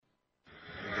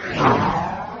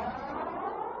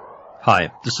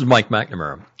Hi, this is Mike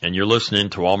McNamara, and you're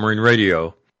listening to All Marine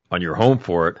Radio on your home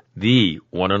for it, the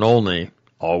one and only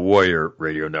All Warrior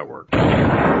Radio Network.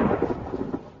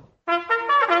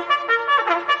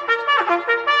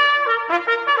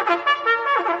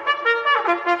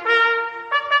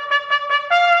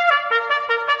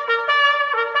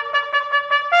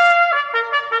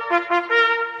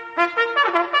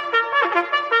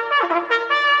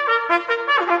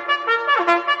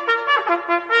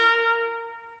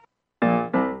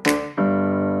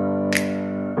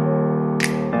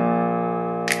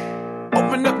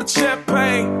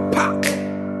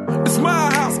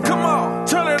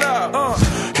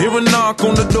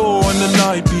 On the door and the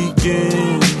night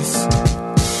begins.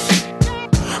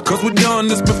 Cause we've done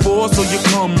this before, so you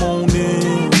come on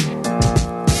in.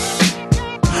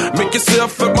 Make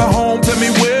yourself at my home, tell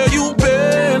me where you've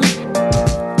been.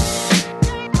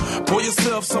 Pour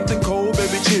yourself something cold,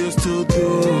 baby, cheers to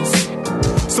this.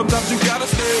 Sometimes you gotta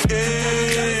stay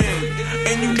in,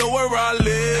 and you know where I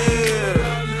live.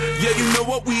 Yeah, you know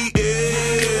what we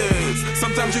is.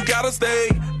 Sometimes you gotta stay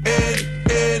in.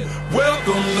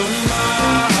 Welcome to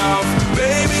my house,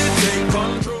 baby, take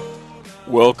control.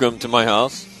 Welcome to my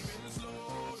house.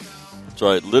 That's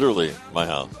right, literally my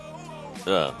house.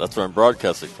 Yeah, that's where I'm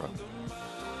broadcasting from.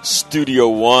 Studio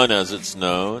One, as it's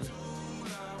known.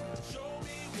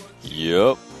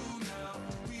 Yep.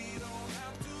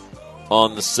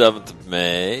 On the 7th of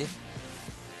May.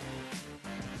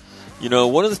 You know,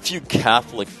 one of the few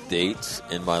Catholic dates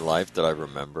in my life that I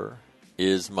remember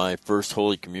is my first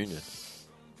Holy Communion.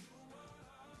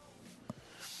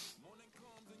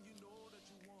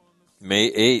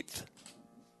 May 8th.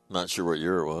 Not sure what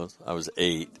year it was. I was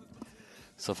 8.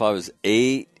 So if I was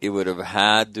 8, it would have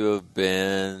had to have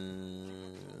been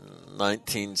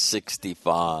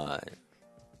 1965.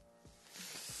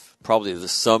 Probably the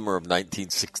summer of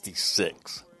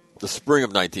 1966. The spring of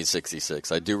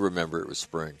 1966. I do remember it was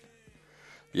spring.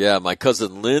 Yeah, my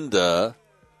cousin Linda,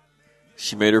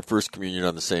 she made her first communion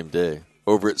on the same day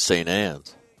over at St.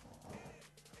 Anne's.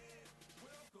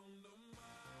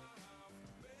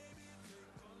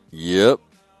 Yep.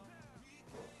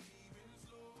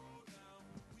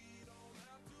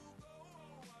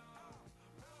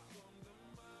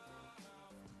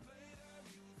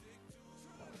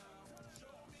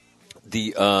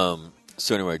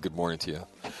 So anyway, good morning to you.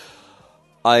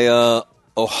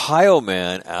 Ohio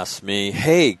man asked me,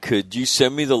 hey, could you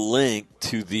send me the link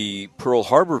to the Pearl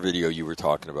Harbor video you were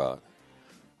talking about?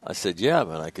 I said, yeah,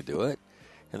 man, I could do it.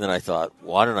 And then I thought,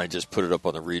 why don't I just put it up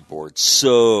on the read board?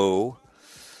 So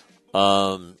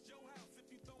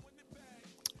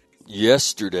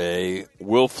yesterday,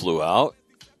 Will flew out,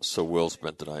 so Will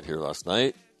spent the night here last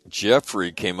night.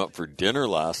 Jeffrey came up for dinner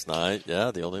last night.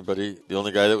 Yeah, the only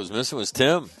guy that was missing was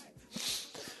Tim.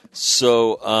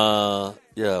 So,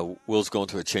 yeah, Will's going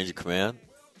to a change of command.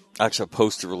 Actually, a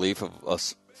post of relief of a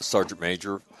sergeant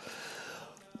major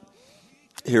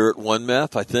here at 1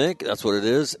 MEF, I think. That's what it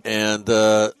is. And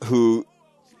who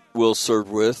Will served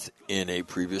with in a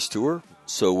previous tour.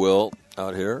 So Will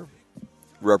out here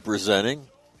representing.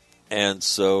 And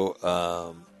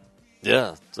so,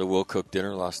 yeah, so Will cooked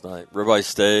dinner last night. Ribeye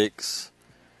steaks,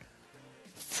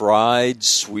 fried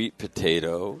sweet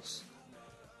potatoes,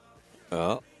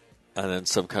 and then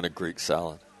some kind of Greek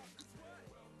salad.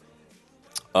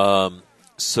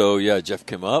 So, yeah, Jeff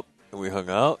came up, and we hung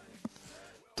out,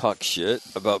 talked shit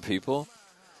about people,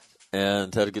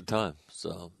 and had a good time.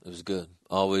 So it was good.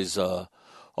 Always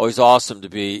awesome to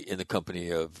be in the company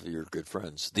of your good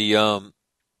friends.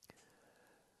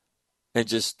 And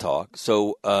just talk.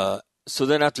 So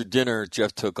then after dinner,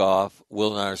 Jeff took off.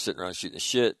 Will and I are sitting around shooting the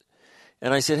shit.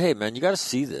 And I said, hey, man, you got to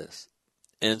see this.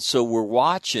 And so we're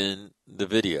watching the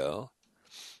video.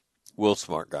 Will's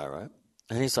smart guy, right?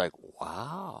 And he's like,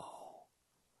 wow.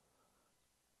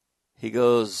 He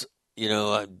goes, you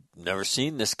know, I've never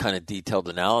seen this kind of detailed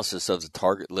analysis of the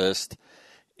target list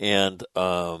and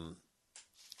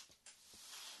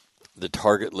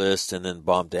then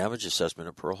bomb damage assessment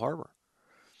at Pearl Harbor.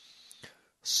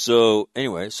 So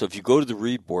anyway, so if you go to the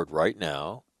read board right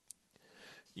now,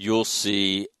 you'll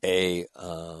see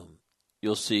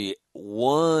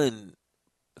one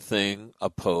thing,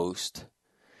 a post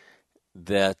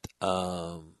that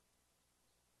how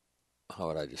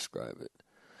would I describe it?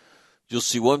 You'll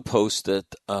see one post that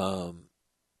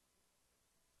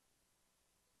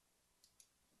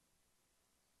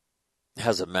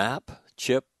has a map,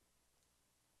 chip,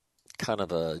 kind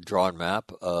of a drawn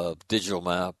map, of digital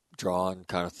map, drawn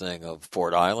kind of thing of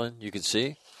Fort Island, you can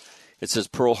see. It says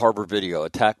Pearl Harbor video,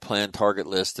 attack plan, target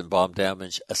list, and bomb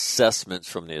damage assessments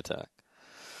from the attack.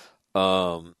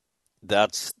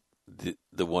 That's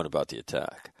the one about the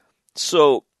attack.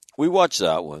 So we watched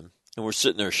that one, and we're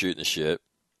sitting there shooting the shit.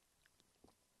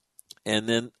 And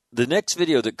then the next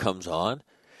video that comes on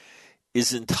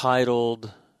is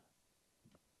entitled,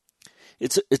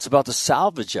 it's about the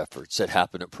salvage efforts that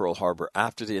happened at Pearl Harbor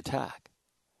after the attack.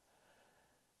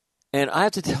 And I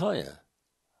have to tell you,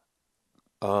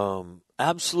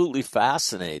 absolutely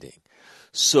fascinating.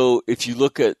 So if you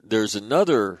look at, there's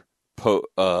another post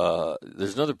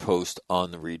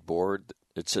on the read board.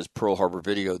 It says Pearl Harbor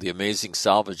video, the amazing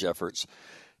salvage efforts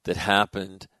that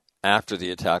happened after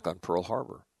the attack on Pearl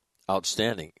Harbor.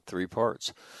 Outstanding, 3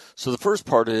 parts. So the first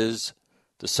part is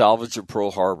the salvage of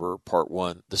Pearl Harbor, part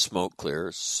 1, the smoke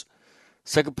clears.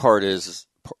 Second part is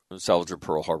salvage of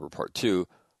Pearl Harbor, part 2,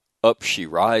 up she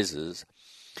rises.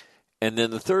 And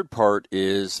then the third part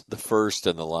is the first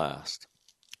and the last.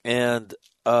 And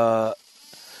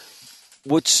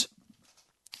what's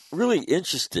really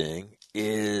interesting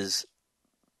is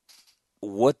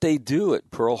what they do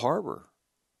at Pearl Harbor,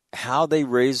 how they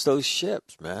raise those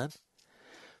ships, man.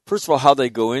 First of all, how they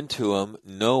go into them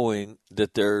knowing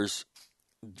that there's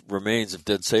remains of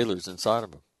dead sailors inside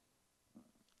of them.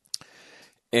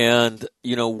 And,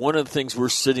 you know, one of the things we're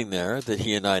sitting there that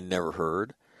he and I never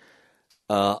heard,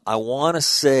 I want to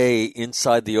say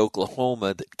inside the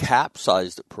Oklahoma that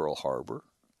capsized at Pearl Harbor,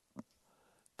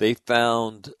 they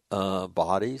found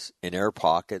bodies in air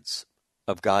pockets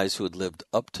of guys who had lived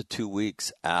up to 2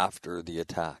 weeks after the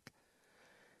attack.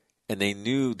 And they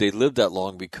knew they lived that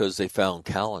long because they found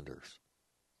calendars.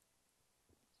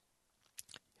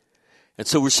 And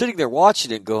so we're sitting there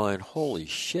watching it going, holy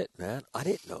shit, man, I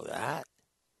didn't know that.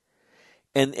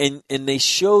 And they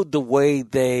showed the way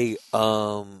they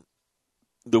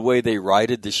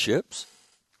righted the ships.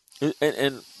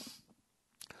 And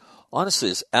honestly,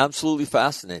 it's absolutely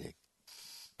fascinating.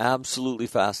 Absolutely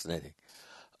fascinating.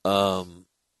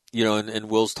 You know, and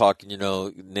Will's talking, you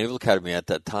know, Naval Academy at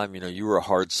that time, you know, you were a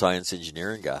hard science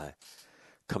engineering guy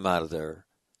come out of there.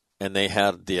 And they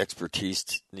had the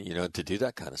expertise, to do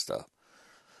that kind of stuff.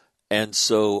 And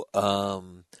so,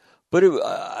 but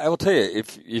I will tell you,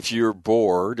 if you're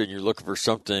bored and you're looking for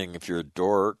something, if you're a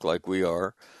dork like we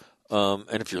are,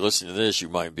 and if you're listening to this, you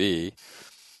might be,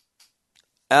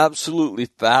 absolutely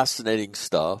fascinating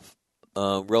stuff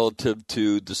relative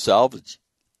to the salvage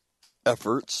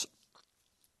efforts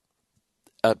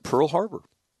at Pearl Harbor.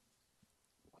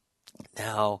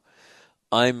 Now,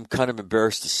 I'm kind of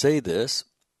embarrassed to say this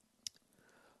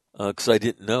because I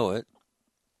didn't know it.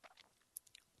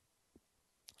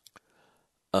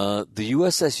 The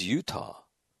USS Utah,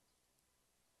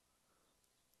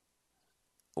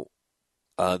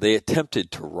 they attempted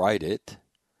to right it,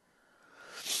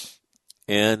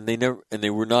 and they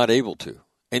were not able to.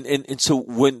 And so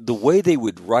when the way they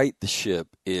would right the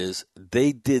ship is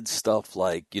they did stuff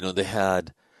like, they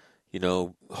had,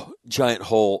 giant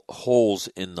holes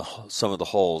in some of the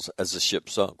hulls as the ship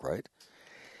sunk, right?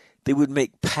 They would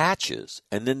make patches,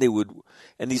 and then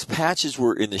and these patches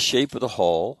were in the shape of the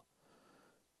hull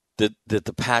that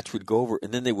the patch would go over,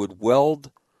 and then they would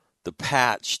weld the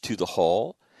patch to the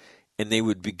hull, and they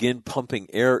would begin pumping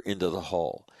air into the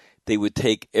hull. They would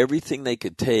take everything they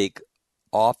could take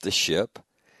off the ship,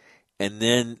 and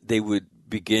then they'd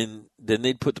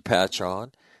put the patch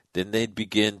on, then they'd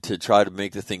begin to try to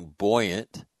make the thing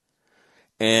buoyant,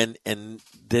 and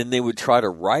then they would try to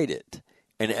right it.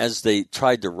 And as they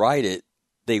tried to right it,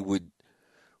 they would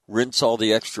rinse all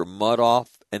the extra mud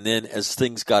off, and then as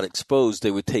things got exposed,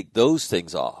 they would take those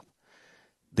things off.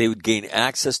 They would gain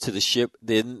access to the ship,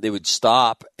 then they would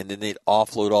stop, and then they'd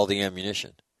offload all the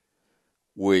ammunition,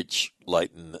 which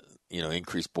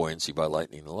increased buoyancy by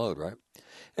lightening the load, right?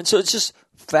 And so it's just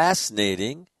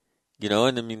fascinating,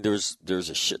 and I mean, there's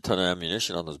a shit ton of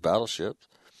ammunition on those battleships.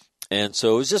 And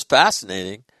so it was just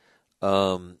fascinating,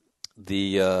 and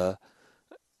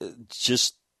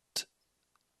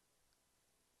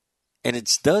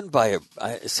it's done by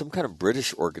some kind of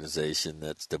British organization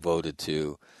that's devoted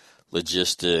to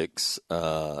logistics,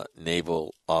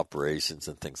 naval operations,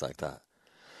 and things like that.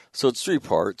 So it's 3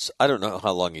 parts. I don't know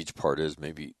how long each part is,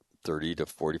 maybe 30 to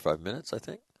 45 minutes, I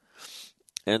think.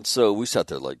 And so we sat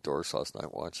there like dorks last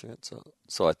night watching it.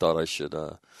 So I thought I should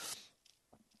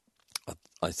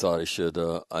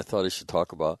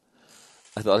talk about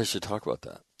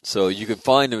that. So you can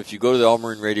find them if you go to the All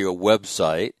Marine Radio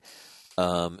website.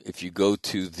 If you go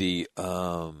to the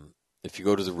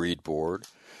read board,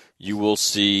 you will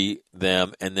see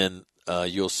them, and then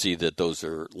you'll see that those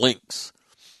are links.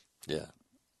 Yeah.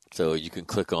 So you can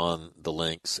click on the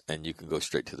links, and you can go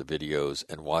straight to the videos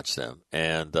and watch them.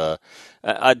 And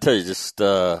I'd tell you, just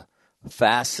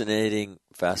fascinating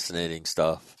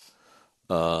stuff.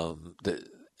 the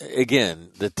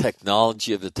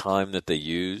technology of the time that they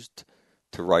used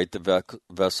to right the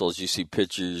vessels. You'll see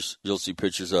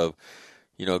pictures of,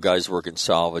 guys working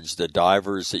salvage, the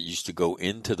divers that used to go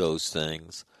into those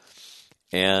things.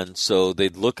 And so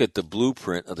they'd look at the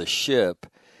blueprint of the ship,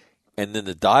 and then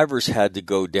the divers had to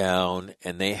go down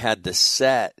and they had to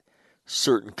set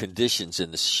certain conditions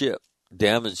in the ship,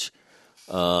 damage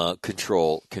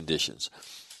control conditions.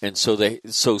 And so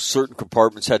certain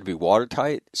compartments had to be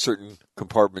watertight, certain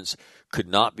compartments could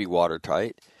not be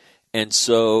watertight. And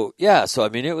so I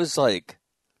mean, it was like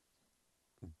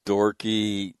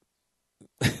dorky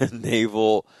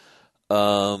naval,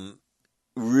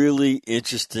 really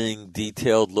interesting,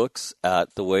 detailed looks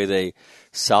at the way they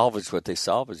salvaged what they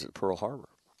salvaged at Pearl Harbor.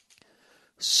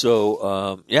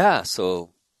 So,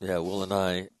 Will and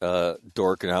I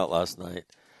dorking out last night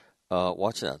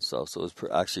watching that stuff. So it was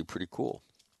actually pretty cool.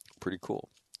 Pretty cool.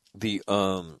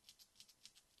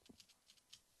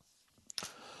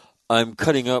 I'm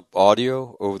cutting up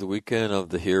audio over the weekend of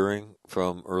the hearing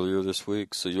from earlier this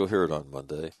week, so you'll hear it on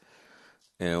Monday.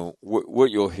 And what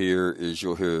you'll hear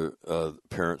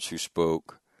parents who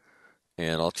spoke,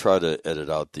 and I'll try to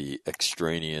edit out the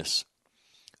extraneous,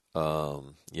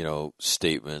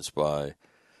 statements by,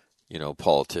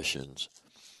 politicians,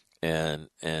 and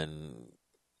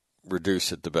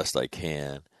reduce it the best I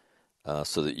can,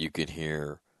 so that you can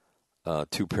hear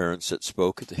two parents that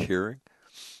spoke at the hearing,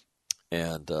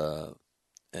 and I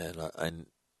don't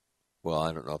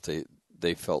know if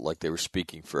they felt like they were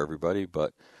speaking for everybody,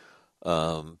 but.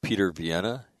 Peter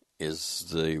Vienna is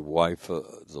the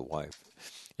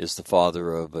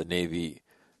father of a Navy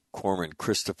Corpsman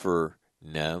Christopher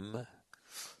Nem,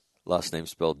 last name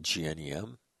spelled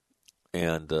Gnem,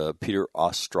 and Peter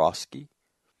Ostrowski.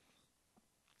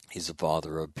 He's the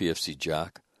father of PFC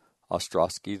Jack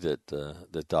Ostrowski that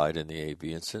died in the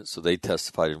AB incident. So they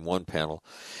testified in one panel,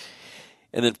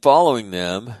 and then following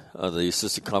them, the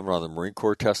Assistant Commandant of the Marine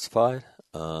Corps testified.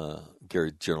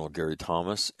 General Gary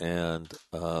Thomas, and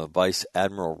Vice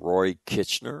Admiral Roy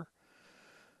Kitchener.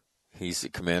 He's the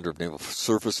commander of Naval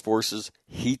Surface Forces.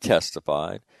 He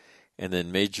testified. And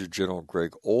then Major General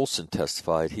Greg Olson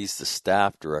testified. He's the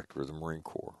staff director of the Marine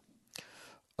Corps.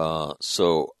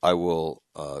 So I will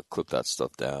clip that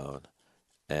stuff down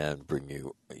and bring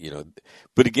you,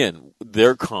 but again,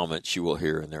 their comments you will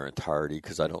hear in their entirety,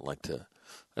 because I don't like to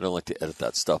edit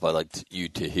that stuff. I like you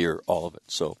to hear all of it.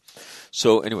 So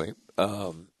anyway,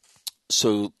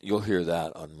 so you'll hear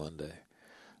that on Monday.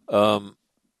 What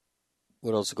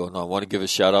else is going on? I want to give a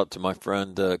shout out to my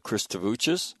friend Chris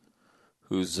Tavuchis,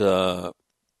 who's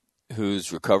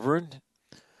recovering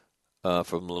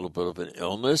from a little bit of an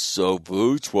illness. So,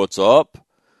 Vooch, what's up?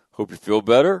 Hope you feel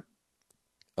better.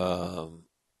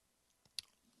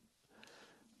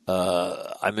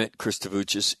 I met Chris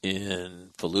Tavuchis in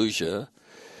Fallujah.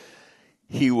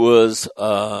 He was,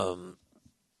 what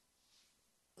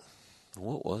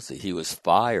was he? He was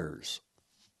fires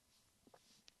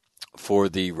for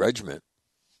the regiment.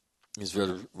 He's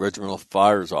regimental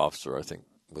fires officer, I think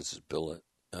was his billet,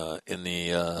 in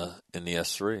the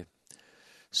S3.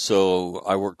 So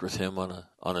I worked with him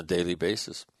on a daily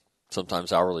basis,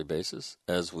 sometimes hourly basis,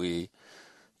 as we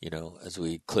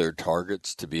cleared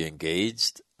targets to be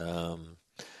engaged.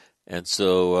 And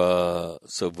so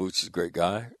Vooch is a great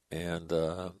guy, and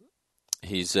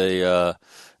he's a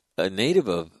native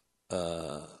of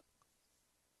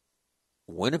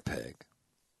Winnipeg,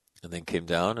 and then came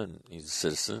down, and he's a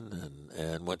citizen,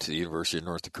 and went to the University of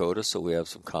North Dakota. So we have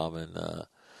some common,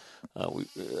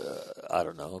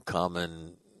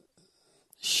 common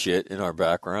shit in our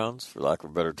backgrounds, for lack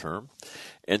of a better term.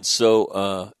 And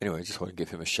so anyway, I just want to give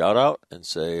him a shout out and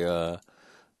say,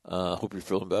 hope you're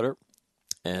feeling better.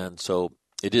 And so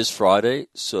it is Friday,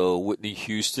 so Whitney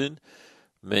Houston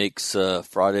makes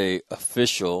Friday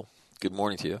official. Good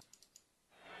morning to you.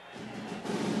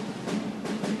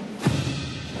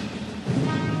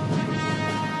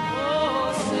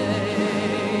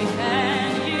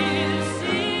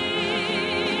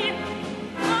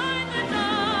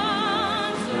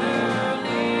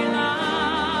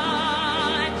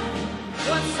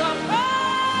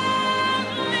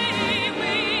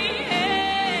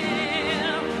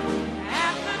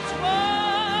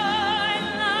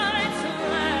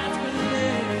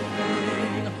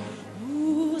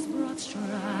 Whose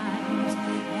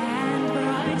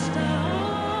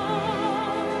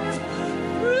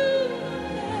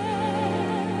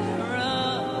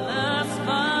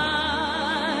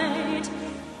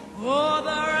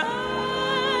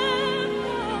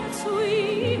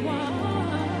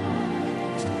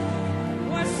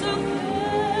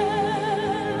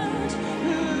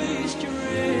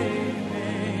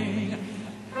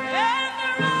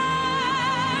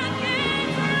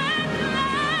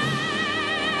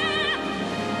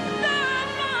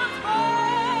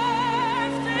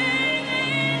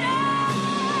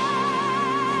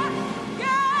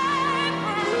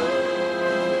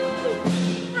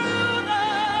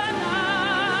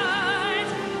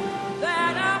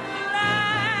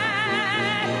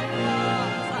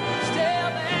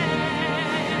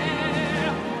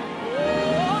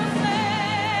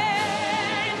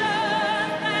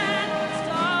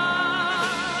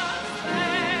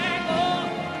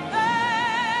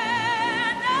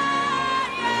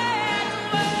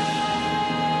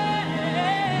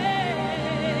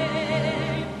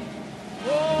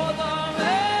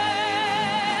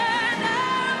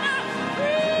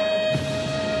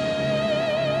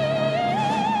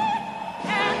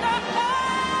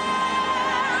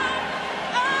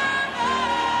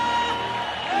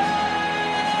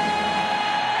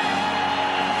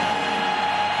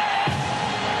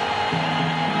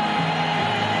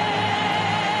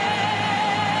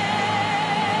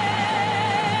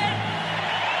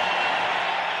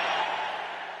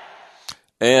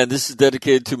And this is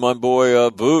dedicated to my boy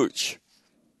Vooch.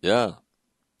 Yeah.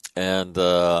 And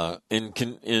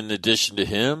in addition to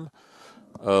him,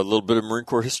 a little bit of Marine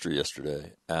Corps history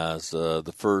yesterday, as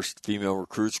the first female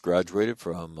recruits graduated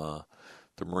from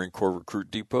the Marine Corps Recruit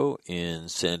Depot in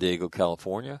San Diego,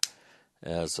 California,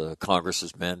 as Congress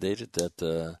has mandated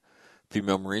that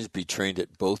female Marines be trained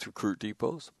at both recruit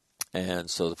depots. And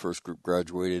so the first group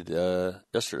graduated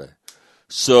yesterday.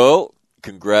 So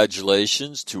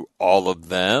congratulations to all of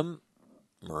them,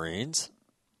 Marines,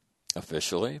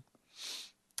 officially.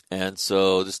 And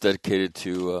so this is dedicated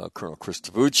to Colonel Chris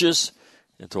Tavuchis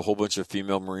and to a whole bunch of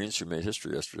female Marines who made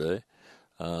history yesterday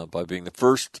by being the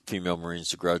first female Marines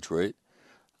to graduate.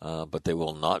 But they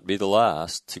will not be the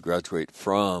last to graduate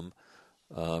from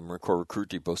Marine Corps Recruit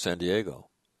Depot, San Diego.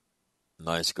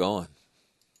 Nice going.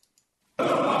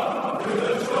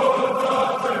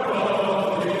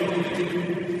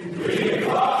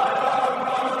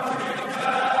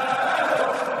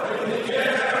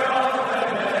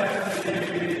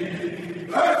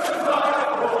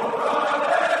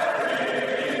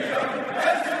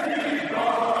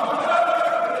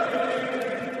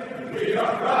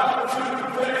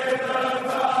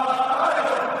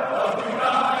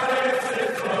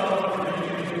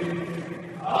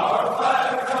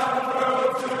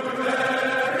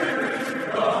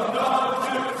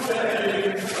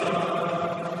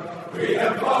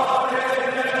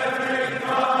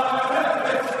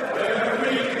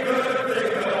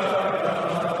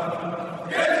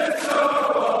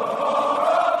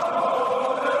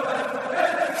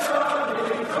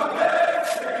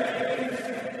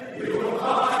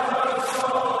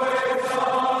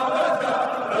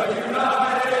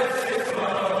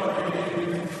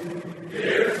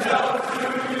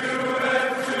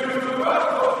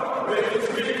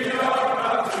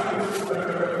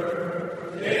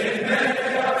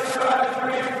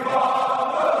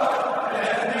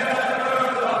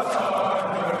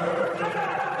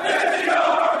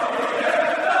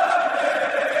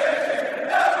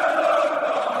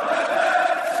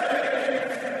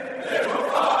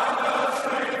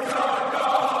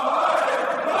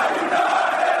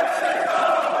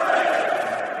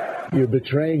 You're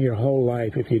betraying your whole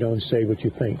life if you don't say what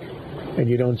you think, and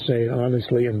you don't say it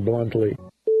honestly and bluntly.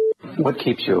 What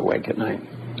keeps you awake at night?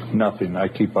 Nothing. I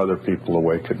keep other people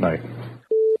awake at night.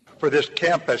 For this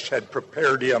campus had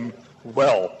prepared him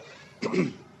well.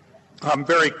 I'm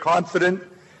very confident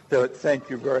that, thank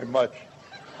you very much.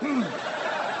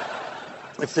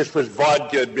 If this was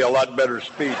vodka, it'd be a lot better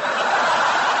speech.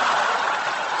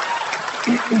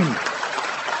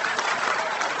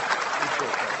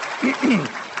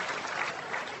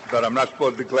 But I'm not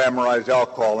supposed to glamorize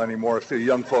alcohol anymore, so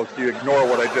young folks, you ignore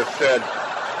what I just said.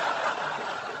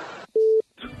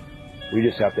 We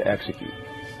just have to execute.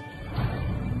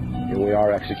 And we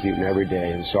are executing every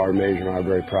day, and Sergeant Major and I are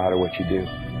very proud of what you do.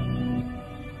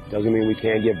 Doesn't mean we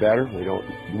can't get better. We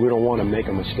don't want to make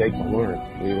a mistake to learn.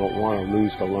 We don't want to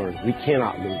lose to learn. We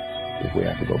cannot lose if we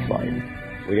have to go fight.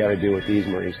 We got to do what these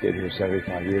Marines did here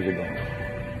 75 years ago.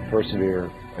 Persevere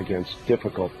against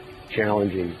difficult,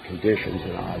 challenging conditions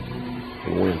and odds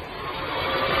and win.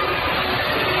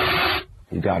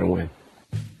 You got to win.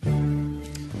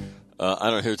 I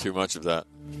don't hear too much of that.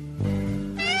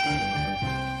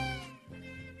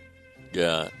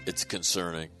 Yeah, it's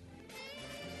concerning.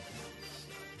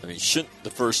 I mean, shouldn't the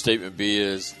first statement be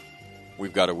is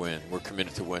we've got to win. We're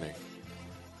committed to winning.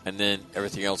 And then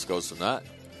everything else goes from that.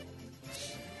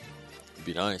 It'd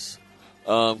be nice.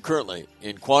 Currently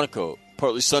in Quantico,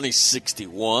 partly sunny,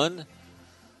 61.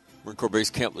 Marine Corps Base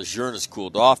Camp Lejeune has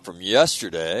cooled off from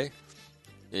yesterday.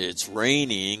 It's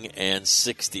raining and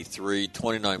 63.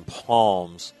 29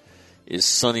 Palms is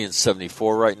sunny and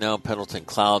 74 right now. Pendleton,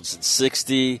 clouds and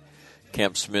 60.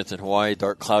 Camp Smith in Hawaii,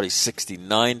 dark cloudy,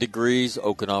 69 degrees.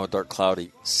 Okinawa, dark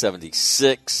cloudy,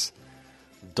 76.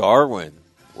 Darwin,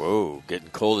 whoa, getting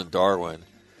cold in Darwin.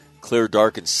 Clear,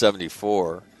 dark, and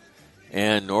 74.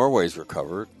 And Norway's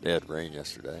recovered. They had rain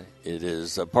yesterday. It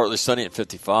is partly sunny at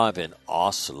 55 in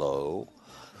Oslo.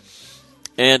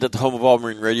 And at the home of All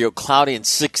Marine Radio, cloudy and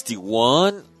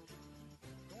 61.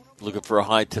 Looking for a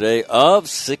high today of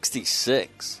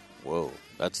 66. Whoa,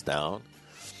 that's down.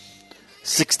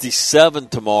 67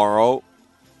 tomorrow.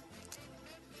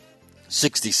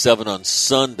 67 on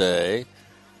Sunday.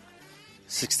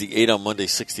 68 on Monday,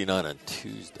 69 on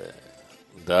Tuesday.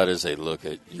 That is a look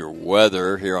at your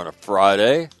weather here on a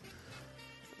Friday,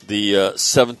 the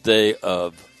 7th day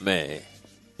of May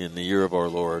in the year of our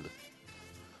Lord,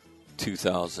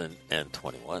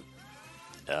 2021.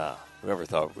 Yeah, whoever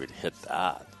thought we'd hit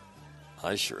that?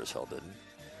 I sure as hell didn't.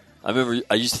 I remember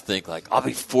I used to think, like, I'll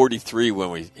be 43 when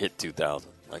we hit 2000.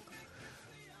 Like,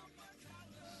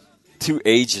 2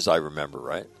 ages I remember,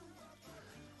 right?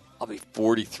 I'll be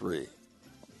 43.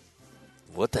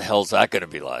 What the hell's that going to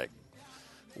be like?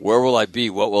 Where will I be?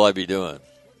 What will I be doing?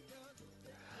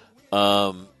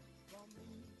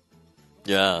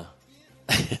 Yeah.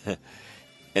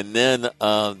 And then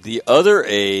the other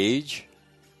age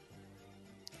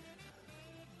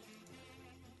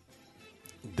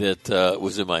that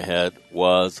was in my head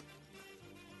was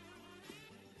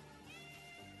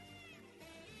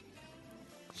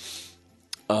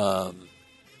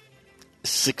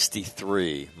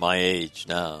 63, my age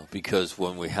now, because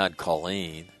when we had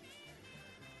Colleen,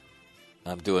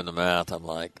 I'm doing the math, I'm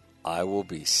like, I will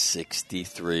be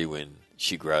 63 when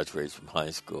she graduates from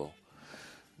high school.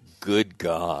 Good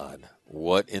God,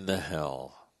 what in the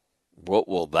hell? What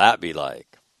will that be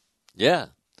like? Yeah.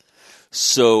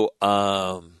 So,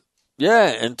 yeah,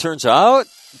 and turns out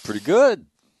pretty good.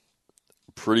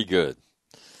 Pretty good.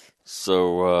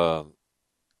 So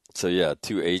yeah,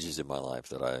 2 ages in my life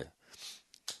that I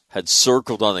had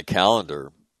circled on the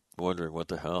calendar, wondering what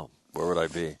the hell, where would I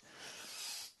be?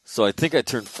 So I think I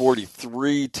turned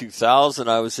 43, 2000.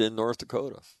 I was in North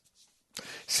Dakota.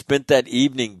 Spent that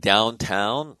evening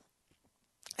downtown,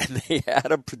 and they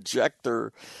had a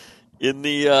projector in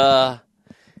the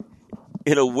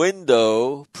in a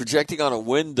window, projecting on a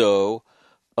window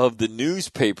of the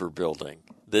newspaper building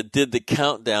that did the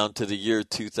countdown to the year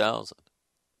 2000.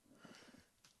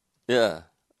 Yeah,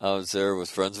 I was there with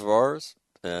friends of ours,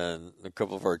 and a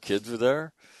couple of our kids were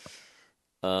there.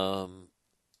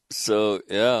 So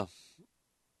yeah,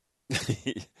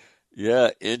 yeah,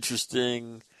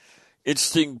 interesting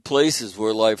places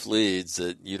where life leads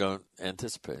that you don't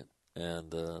anticipate,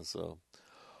 and so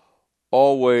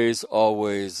always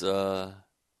an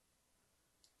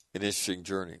interesting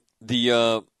journey.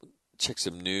 The check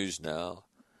some news now.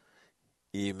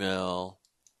 Email.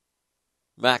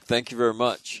 Mac, thank you very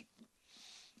much.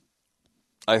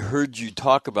 I heard you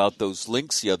talk about those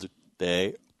links the other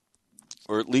day,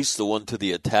 or at least the one to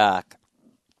the attack,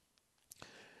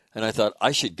 and I thought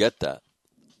I should get that.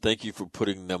 Thank you for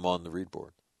putting them on the read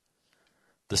board.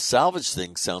 The salvage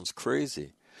thing sounds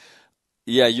crazy.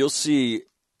 Yeah, you'll see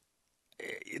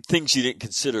things you didn't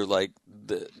consider, like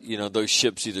those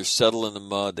ships either settle in the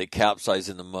mud, they capsize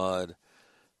in the mud,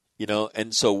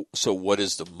 and so what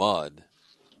is the mud?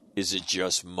 Is it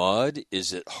just mud?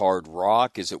 Is it hard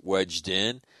rock? Is it wedged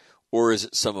in? Or is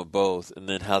it some of both? And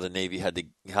then how the Navy had to,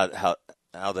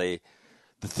 the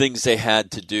things they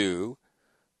had to do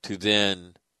to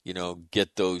then,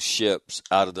 get those ships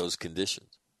out of those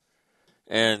conditions.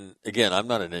 And again, I'm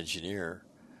not an engineer.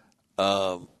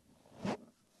 But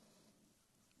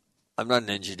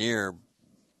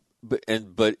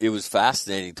it was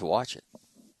fascinating to watch it.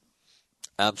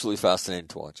 Absolutely fascinating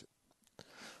to watch it.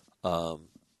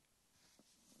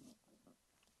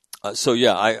 So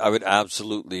yeah, I would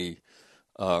absolutely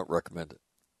recommend it.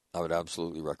 I would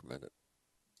absolutely recommend it.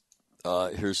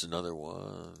 Here's another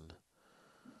one.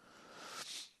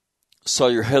 Saw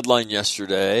your headline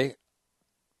yesterday,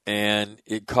 and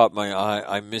it caught my eye.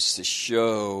 I missed the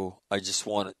show. I just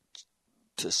wanted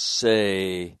to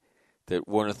say that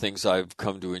one of the things I've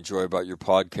come to enjoy about your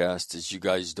podcast is you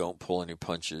guys don't pull any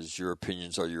punches. Your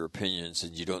opinions are your opinions,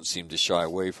 and you don't seem to shy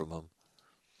away from them.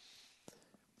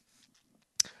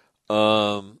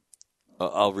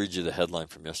 I'll read you the headline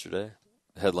from yesterday.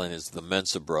 The headline is The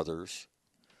Mensa Brothers,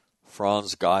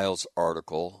 Franz Giles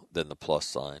article, then the plus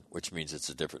sign, which means it's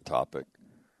a different topic.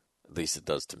 At least it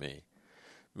does to me.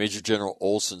 Major General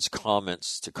Olson's comment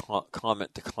to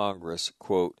Congress,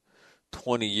 quote,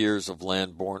 20 years of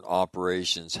land-borne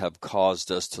operations have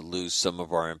caused us to lose some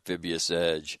of our amphibious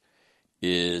edge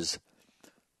is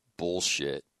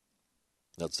bullshit.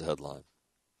 That's the headline.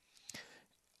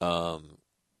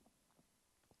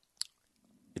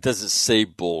 It doesn't say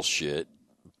bullshit,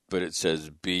 but it says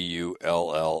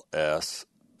BULLS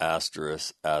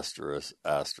asterisk asterisk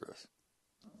asterisk.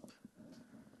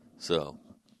 So,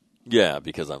 yeah,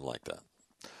 because I'm like that.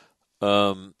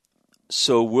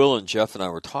 So Will and Jeff and I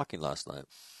were talking last night.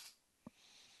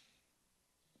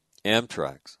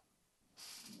 Amtrak's.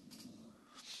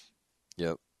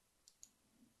 Yep.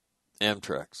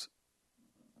 Amtrak's.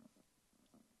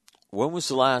 When was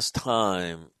the last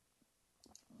time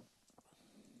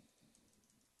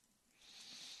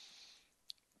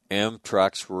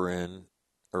Amtrak's were in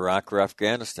Iraq or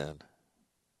Afghanistan?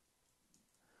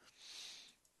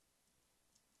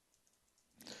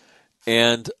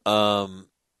 And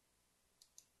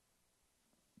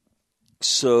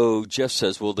so Jeff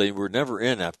says, well, they were never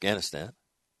in Afghanistan.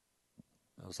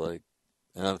 I was like,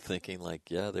 And I'm thinking, like,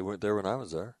 yeah, they weren't there when I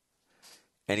was there.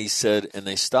 And he said, and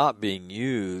they stopped being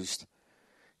used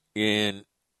in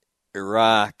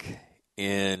Iraq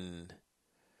in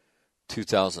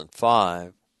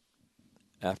 2005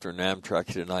 after an Amtrak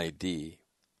hit an IED.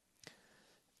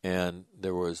 And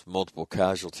there was multiple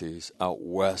casualties out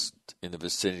west in the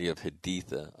vicinity of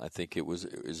Haditha. I think it was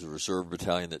a reserve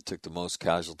battalion that took the most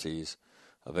casualties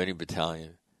of any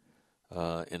battalion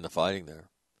in the fighting there.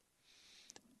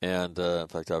 And in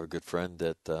fact, I have a good friend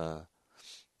that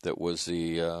was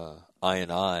the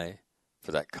I&I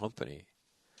for that company.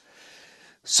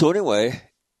 So anyway,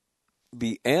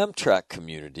 the Amtrak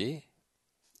community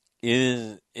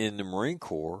in the Marine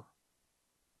Corps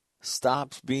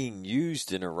stops being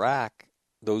used in Iraq,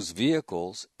 those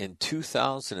vehicles, in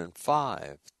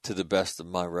 2005, to the best of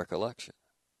my recollection.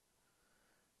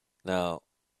 Now,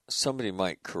 somebody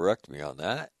might correct me on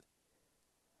that,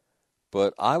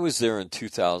 but I was there in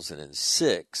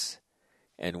 2006,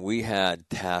 and we had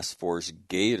Task Force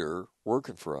Gator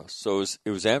working for us. So it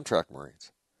was Amtrak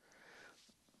Marines.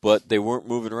 But they weren't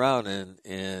moving around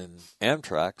in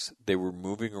Amtraks. They were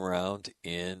moving around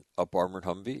in up-armored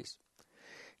Humvees.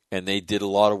 And they did a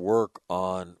lot of work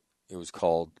on, it was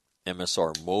called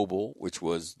MSR Mobile, which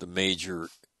was the major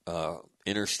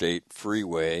interstate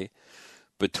freeway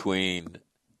between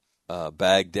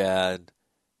Baghdad,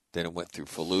 then it went through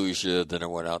Fallujah, then it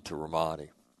went out to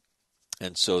Ramadi.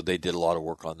 And so they did a lot of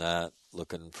work on that,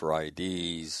 looking for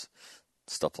IDs,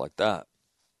 stuff like that.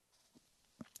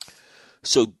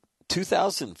 So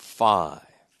 2005,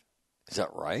 is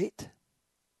that right?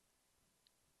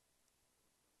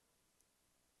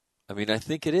 I mean, I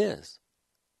think it is.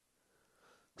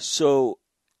 So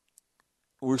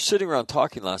we're sitting around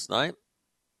talking last night.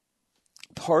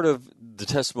 Part of the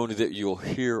testimony that you'll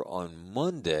hear on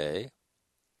Monday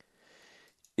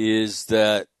is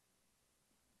that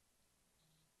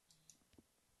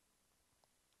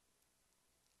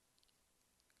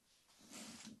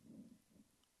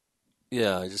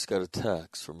I just got a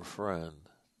text from a friend.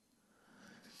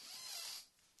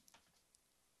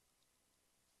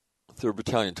 3rd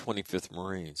Battalion, 25th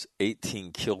Marines,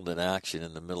 18 killed in action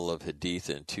in the middle of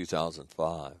Haditha in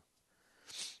 2005.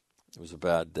 It was a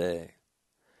bad day.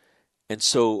 And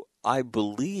so I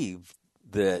believe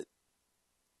that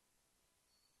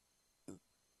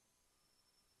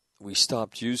we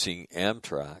stopped using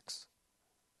Amtraks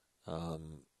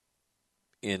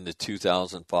in the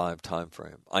 2005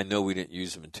 timeframe. I know we didn't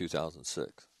use them in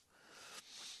 2006.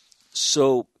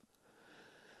 So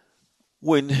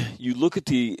when you look at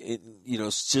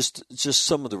just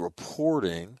some of the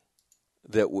reporting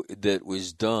that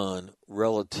was done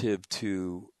relative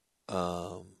to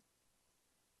the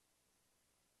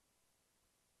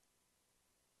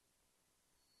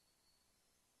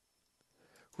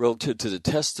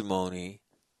testimony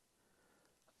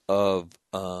of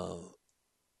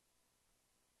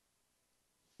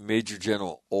Major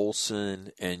General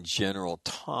Olson and General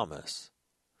Thomas.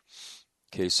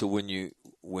 Okay, so when you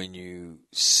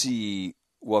see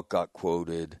what got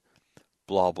quoted,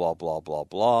 blah blah blah blah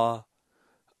blah,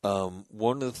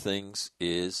 one of the things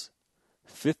is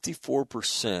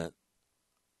 54%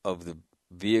 of the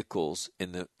vehicles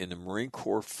in the Marine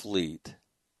Corps fleet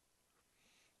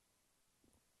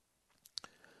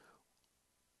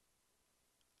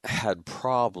had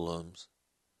problems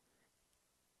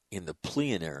in the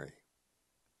plenary.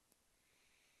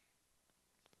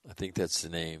 I think that's the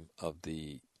name of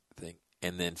the thing.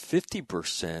 And then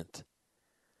 50%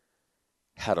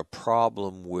 had a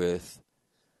problem with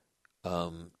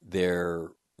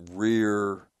their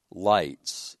rear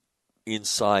lights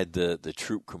inside the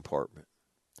troop compartment.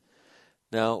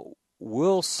 Now,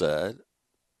 Will said,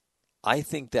 I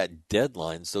think that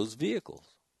deadlines those vehicles.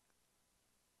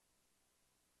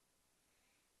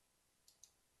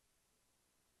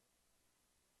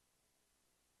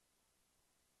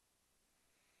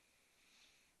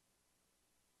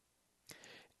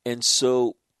 And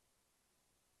so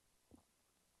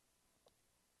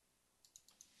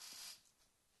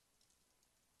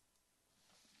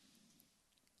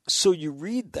you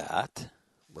read that,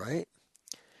 right?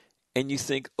 And you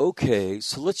think, okay,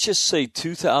 so let's just say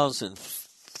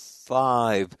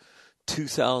 2005,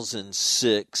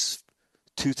 2006,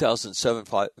 2007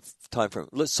 timeframe.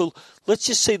 Let's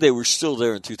just say they were still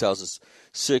there in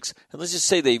 2006, and let's just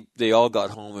say they all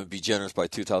got home and be generous by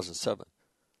 2007.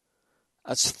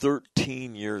 That's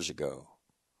 13 years ago,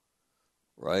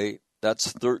 right?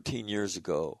 That's 13 years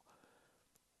ago.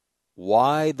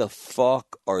 Why the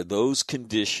fuck are those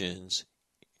conditions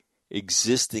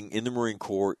existing in the Marine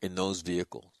Corps in those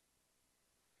vehicles?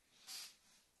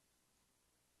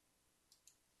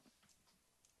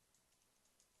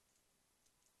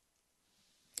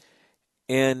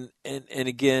 And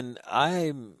again,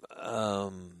 I'm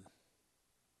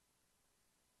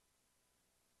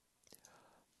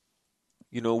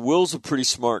Will's a pretty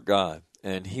smart guy,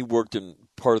 and he worked in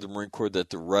part of the Marine Corps that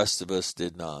the rest of us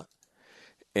did not.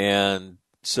 And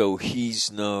so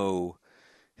he's no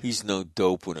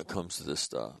dope when it comes to this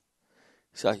stuff.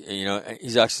 He's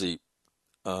actually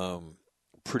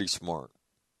pretty smart.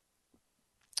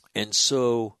 And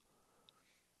so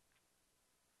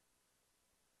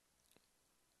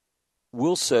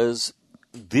Will says,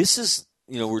 this is,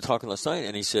 we were talking last night,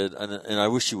 and he said, and I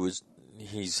wish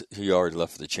he already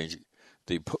left for the change,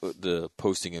 the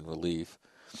posting in relief,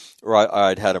 or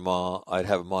I'd have him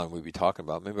on, we'd be talking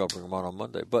about, maybe I'll bring him on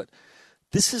Monday, but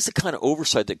this is the kind of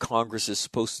oversight that Congress is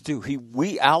supposed to do.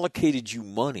 We allocated you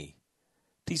money.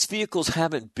 These vehicles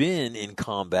haven't been in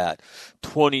combat.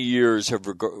 20 years have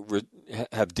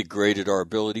degraded our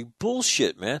ability.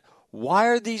 Bullshit, man. Why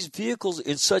are these vehicles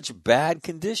in such bad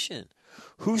condition?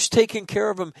 Who's taking care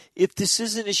of them? If this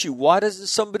is an issue, why doesn't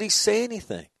somebody say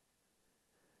anything?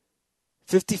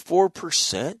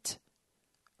 54%?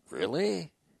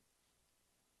 Really?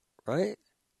 Right?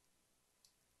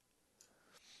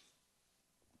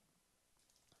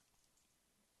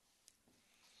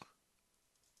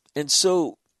 And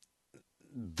so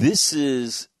this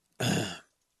is,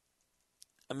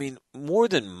 more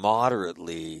than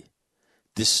moderately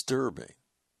disturbing.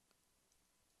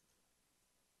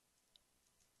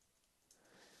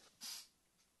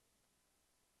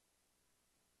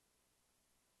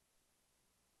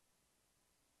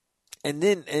 And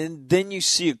then you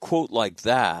see a quote like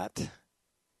that,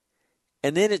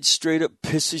 and then it straight up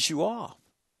pisses you off.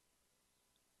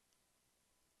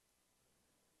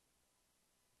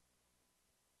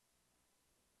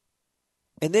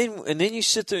 And then you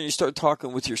sit there and you start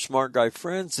talking with your smart guy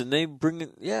friends, and they bring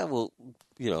in,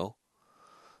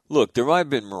 look, there might have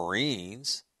been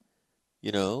Marines,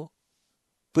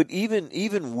 but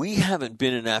even we haven't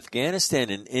been in Afghanistan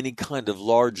in any kind of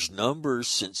large numbers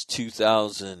since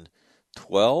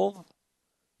 2012,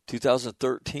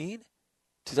 2013,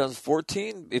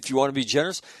 2014. If you want to be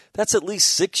generous, that's at least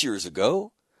 6 years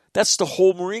ago. That's the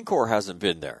whole Marine Corps hasn't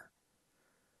been there.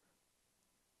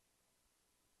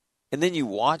 And then you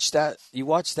watch that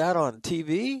on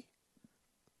TV,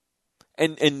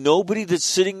 and nobody that's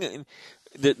sitting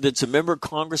that's a member of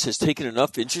Congress has taken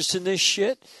enough interest in this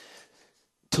shit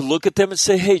to look at them and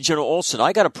say, "Hey, General Olson,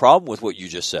 I got a problem with what you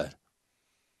just said."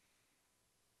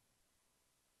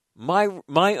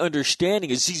 My understanding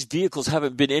is these vehicles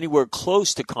haven't been anywhere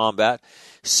close to combat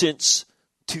since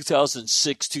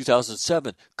 2006,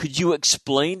 2007. Could you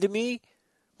explain to me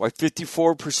why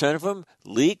 54% of them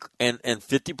leak and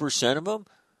 50% of them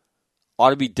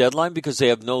ought to be deadline because they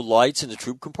have no lights in the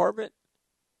troop compartment?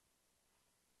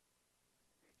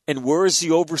 And where is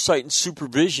the oversight and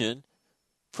supervision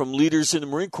from leaders in the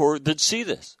Marine Corps that see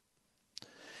this?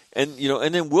 And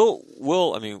and then Will's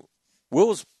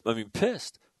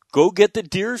pissed. Go get the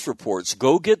DEERS reports.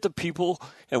 Go get the people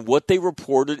and what they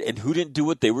reported and who didn't do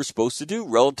what they were supposed to do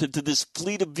relative to this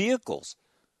fleet of vehicles.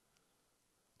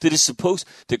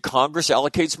 That Congress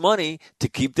allocates money to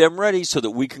keep them ready so that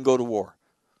we can go to war.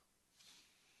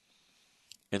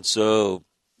 And so,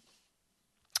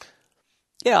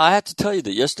 I have to tell you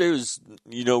that yesterday was,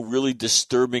 really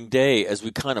disturbing day as we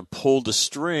kind of pulled a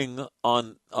string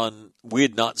on we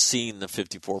had not seen the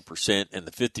 54% and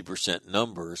the 50%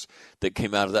 numbers that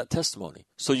came out of that testimony.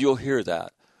 So you'll hear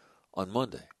that on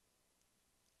Monday.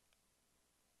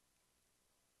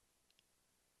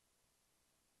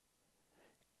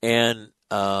 And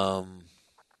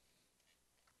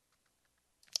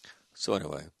so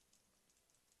anyway,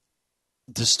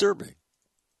 disturbing.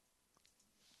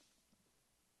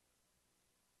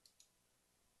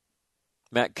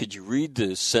 Matt, could you read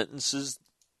the sentences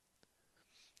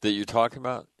that you're talking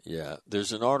about? Yeah,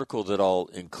 there's an article that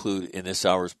I'll include in this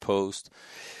hour's post,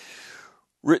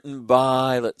 written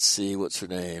by, let's see, what's her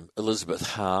name?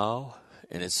 Elizabeth Howe,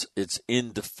 and it's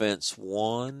in Defense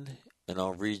One. And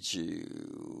I'll read you,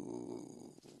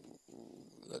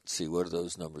 let's see, what do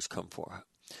those numbers come for?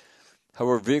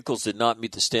 However, vehicles did not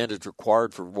meet the standards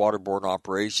required for waterborne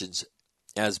operations,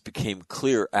 as became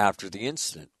clear after the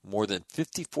incident. More than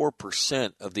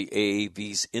 54% of the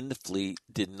AAVs in the fleet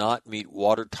did not meet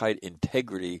watertight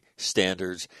integrity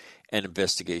standards, and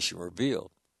investigation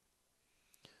revealed.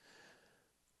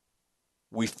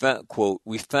 We found, quote,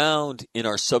 we found in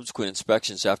our subsequent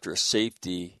inspections after a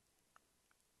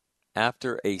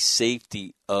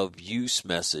safety of use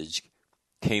message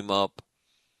came up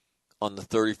on the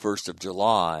 31st of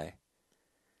July,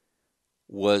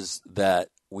 was that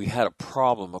we had a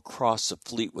problem across the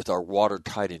fleet with our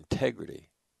watertight integrity.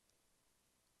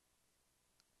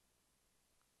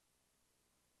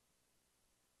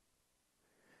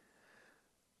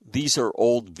 these are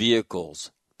old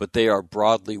vehicles, but they are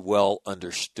broadly well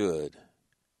understood,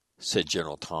 said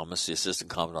General Thomas, the Assistant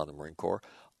Commandant of the Marine Corps.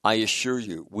 I assure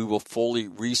you, we will fully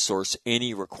resource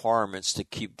any requirements to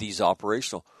keep these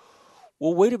operational.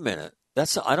 Well, wait a minute.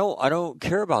 I don't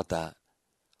care about that.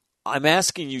 I'm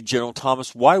asking you, General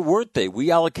Thomas, why weren't they? We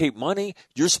allocate money.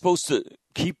 You're supposed to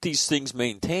keep these things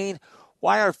maintained.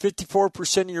 Why are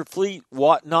 54% of your fleet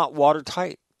not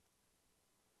watertight?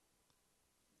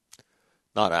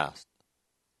 Not asked.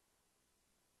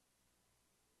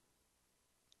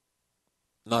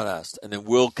 Not asked. And then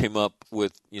Will came up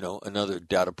with, another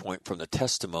data point from the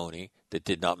testimony that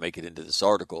did not make it into this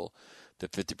article,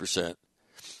 that 50%,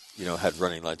 had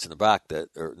running lights in the back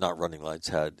or not running lights,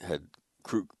 had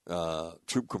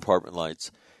troop compartment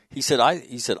lights. He said,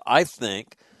 I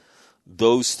think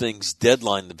those things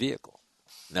deadline the vehicle.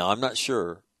 Now, I'm not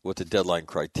sure what the deadline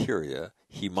criteria.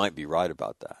 He might be right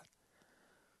about that,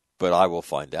 but I will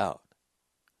find out.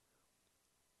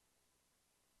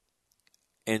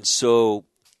 And so,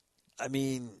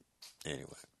 anyway,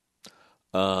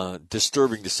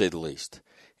 disturbing to say the least.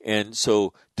 And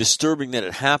so, disturbing that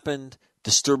it happened,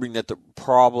 disturbing that the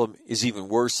problem is even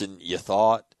worse than you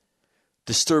thought,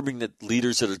 disturbing that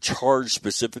leaders that are charged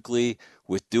specifically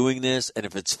with doing this, and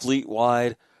if it's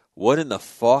fleet-wide, what in the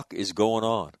fuck is going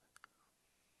on?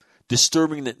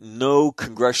 Disturbing that no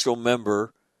congressional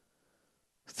member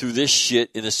threw this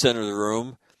shit in the center of the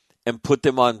room and put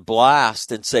them on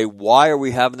blast and say, why are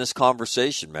we having this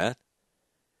conversation, man?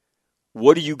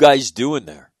 What are you guys doing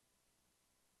there?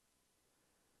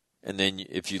 And then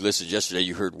if you listened yesterday,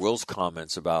 you heard Will's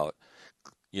comments about,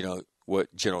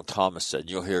 what General Thomas said.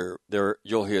 You'll hear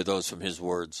those from his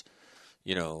words,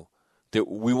 that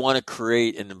we want to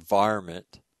create an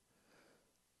environment,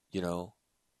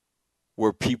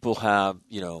 where people have,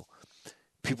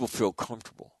 people feel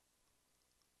comfortable.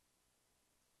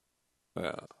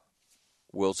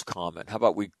 Will's comment. How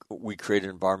about we create an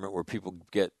environment where people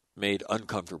get made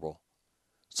uncomfortable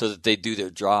so that they do their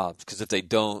jobs? Because if they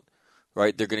don't,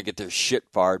 right, they're going to get their shit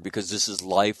fired, because this is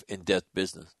life and death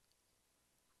business.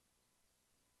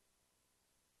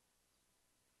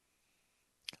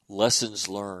 Lessons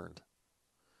learned.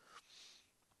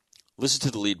 Listen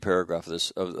to the lead paragraph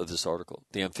of this article.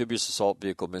 The amphibious assault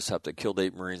vehicle mishap that killed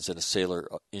 8 Marines and a sailor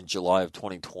in July of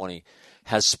 2020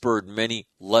 has spurred many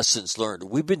lessons learned.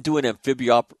 We've been doing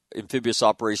amphibious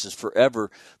operations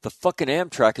forever. The fucking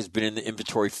Amtrak has been in the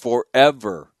inventory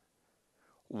forever.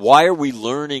 Why are we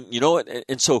learning?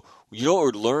 And so, what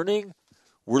we're learning?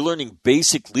 We're learning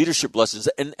basic leadership lessons,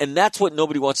 and that's what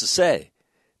nobody wants to say.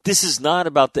 This is not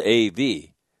about the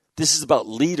AAV. This is about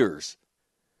leaders.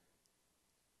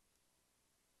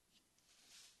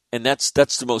 And that's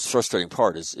the most frustrating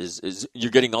part is you're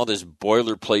getting all this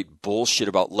boilerplate bullshit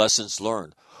about lessons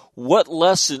learned. What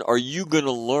lesson are you going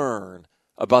to learn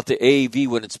about the AAV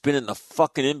when it's been in the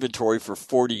fucking inventory for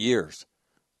 40 years?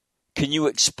 Can you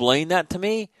explain that to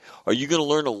me? Are you going to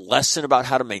learn a lesson about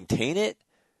how to maintain it?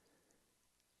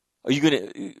 Are you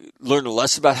going to learn a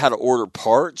lesson about how to order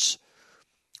parts?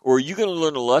 Or are you going to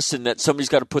learn a lesson that somebody's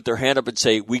got to put their hand up and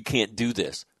say, we can't do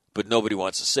this, but nobody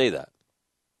wants to say that?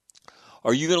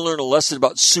 Are you going to learn a lesson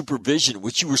about supervision,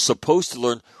 which you were supposed to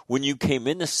learn when you came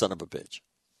in, this son of a bitch?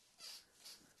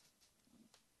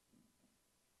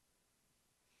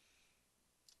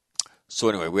 So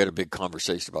anyway, we had a big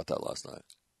conversation about that last night.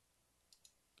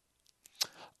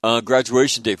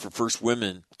 Graduation day for first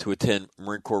women to attend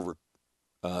Marine Corps,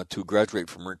 to graduate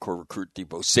from Marine Corps Recruit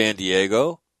Depot, San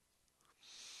Diego.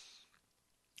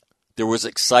 There was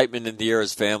excitement in the air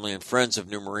as family and friends of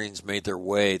new Marines made their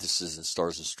way. This is in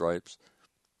Stars and Stripes.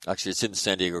 Actually, it's in the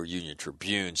San Diego Union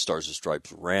Tribune. Stars and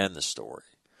Stripes ran the story.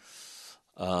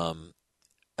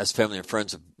 As family and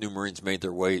friends of new Marines made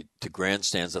their way to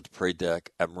grandstands at the parade deck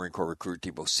at Marine Corps Recruit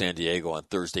Depot, San Diego on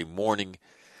Thursday morning.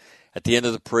 At the end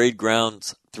of the parade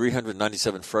grounds,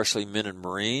 397 freshly minted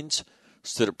Marines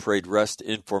stood at parade rest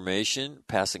in formation.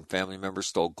 Passing family members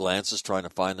stole glances trying to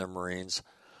find their Marines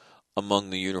among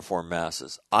the uniformed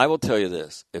masses. I will tell you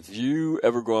this. If you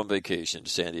ever go on vacation to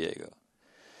San Diego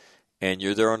and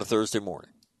you're there on a Thursday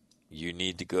morning, you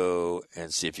need to go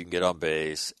and see if you can get on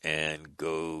base and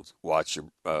go watch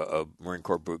a Marine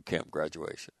Corps boot camp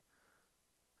graduation.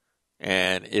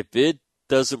 And if it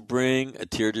doesn't bring a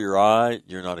tear to your eye,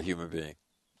 you're not a human being.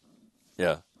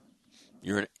 Yeah.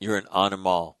 You're an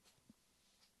animal.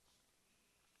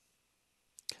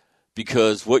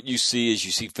 Because what you see is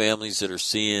you see families that are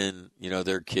seeing,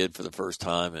 their kid for the first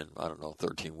time in,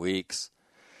 13 weeks.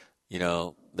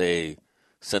 They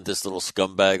sent this little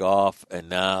scumbag off, and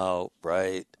now,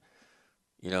 right,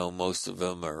 most of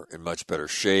them are in much better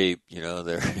shape. They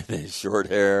have short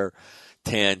hair,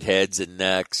 tanned heads and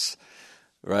necks,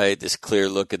 right? This clear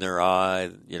look in their eye.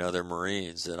 They're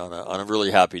Marines, and on a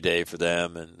really happy day for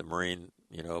them, and the Marine,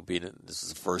 this is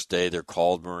the first day they're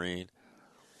called Marine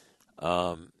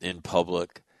in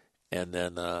public, and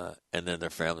then their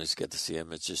families get to see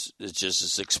them. It's just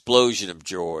this explosion of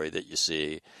joy that you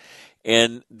see,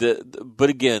 and but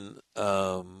again,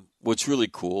 what's really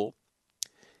cool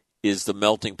is the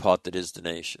melting pot that is the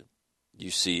nation. You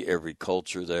see every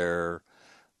culture there.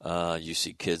 You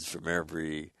see kids from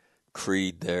every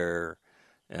creed there,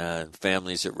 and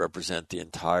families that represent the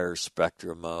entire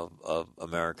spectrum of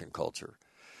American culture.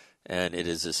 And it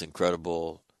is this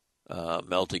incredible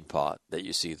melting pot that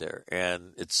you see there.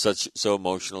 And it's so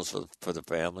emotional for the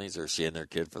families. They're seeing their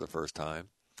kid for the first time.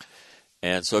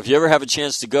 And so if you ever have a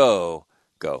chance to go.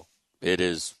 It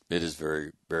is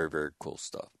very, very, very cool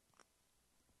stuff.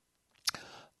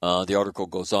 The article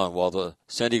goes on. While the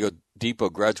San Diego Depot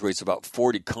graduates about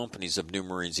 40 companies of new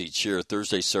Marines each year,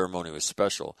 Thursday's ceremony was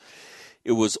special.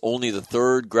 It was only the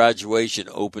third graduation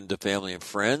open to family and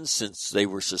friends since they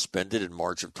were suspended in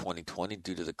March of 2020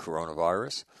 due to the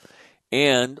coronavirus.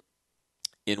 And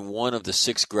in one of the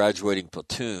 6 graduating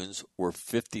platoons were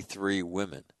 53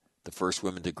 women, the first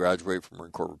women to graduate from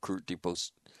Marine Corps Recruit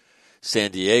Depot's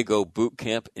San Diego boot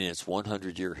camp in its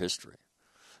 100-year history.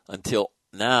 Until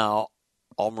now,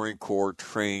 all Marine Corps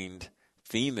trained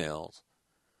females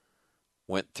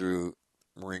went through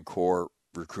Marine Corps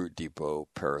Recruit Depot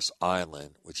Parris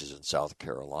Island, which is in South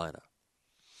Carolina.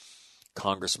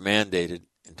 Congress mandated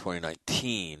in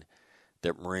 2019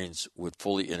 that Marines would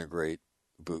fully integrate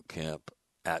boot camp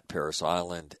at Parris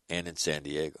Island and in San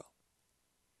Diego.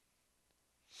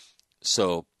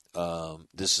 So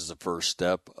this is the first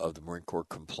step of the Marine Corps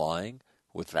complying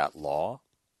with that law.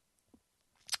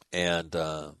 And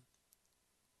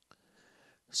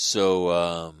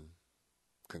so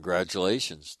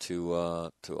congratulations to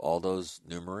all those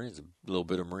new Marines. A little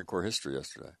bit of Marine Corps history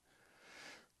yesterday.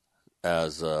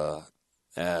 As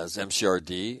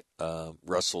MCRD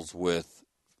wrestles with,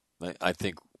 I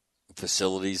think,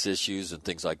 facilities issues and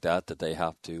things like that they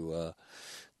have to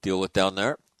deal with down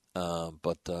there.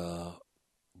 But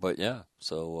yeah,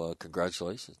 so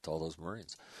congratulations to all those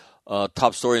Marines.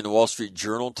 Top story in the Wall Street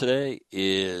Journal today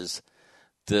is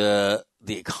the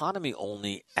economy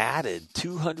only added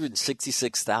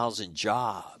 266,000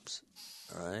 jobs,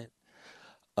 right?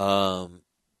 And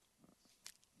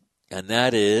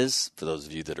that is, for those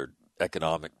of you that are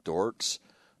economic dorks,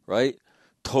 right?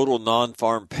 Total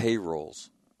non-farm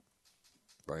payrolls,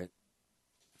 right?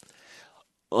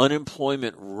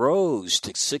 Unemployment rose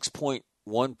to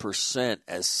 6.1%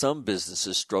 as some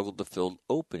businesses struggled to fill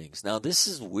openings. Now, this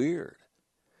is weird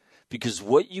because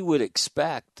what you would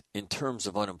expect in terms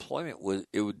of unemployment would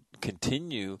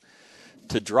continue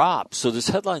to drop. So this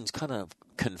headline's kind of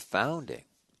confounding.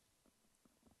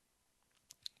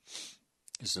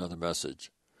 Here's another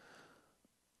message.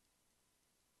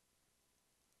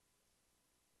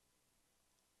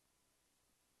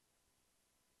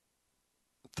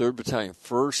 Third Battalion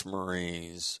 1st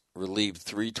Marines relieved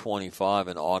 325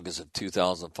 in August of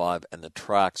 2005, and the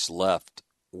tracks left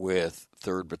with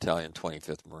 3rd Battalion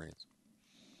 25th Marines.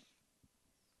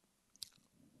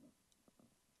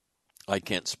 I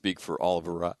can't speak for all of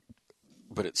Iraq,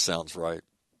 but it sounds right.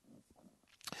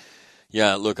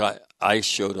 Yeah, look, I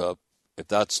showed up. If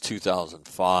that's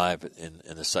 2005,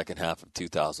 in the second half of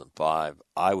 2005,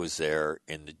 I was there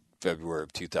in the February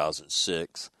of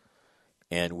 2006,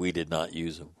 and we did not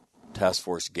use them. Task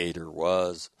Force Gator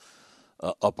was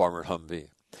up-armored Humvee.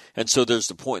 And so there's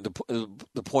the point.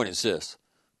 The point is this.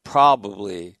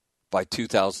 Probably by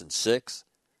 2006,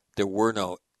 there were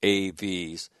no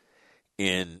AVs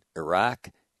in Iraq,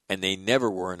 and they never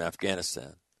were in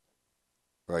Afghanistan,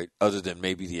 right, other than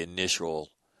maybe the initial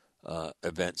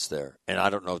events there. And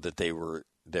I don't know that they were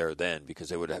there then because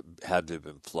they would have had to have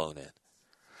been flown in.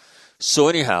 So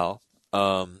anyhow,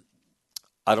 I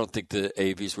don't think the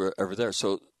AVs were ever there.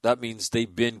 So that means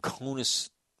they've been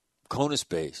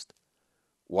CONUS-based.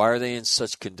 Why are they in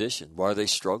such condition? Why are they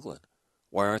struggling?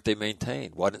 Why aren't they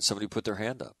maintained? Why didn't somebody put their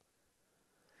hand up?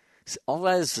 See, all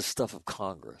that is the stuff of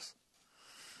Congress.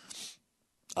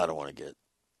 I don't want to get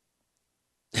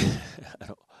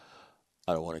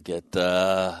I don't want to get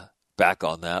back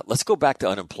on that. Let's go back to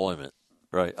unemployment,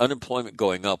 right? Unemployment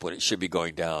going up when it should be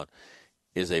going down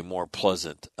is a more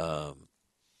pleasant,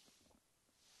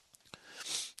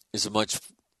 is a much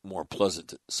more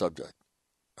pleasant subject,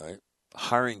 right?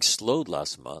 Hiring slowed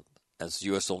last month as the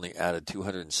U.S. only added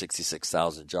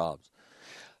 266,000 jobs.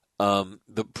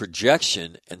 The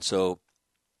projection, and so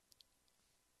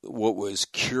what was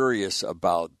curious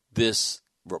about this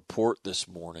report this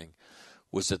morning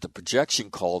was that the projection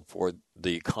called for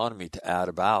the economy to add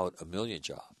about 1 million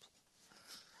jobs.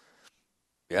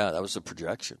 Yeah, that was the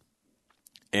projection.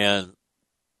 And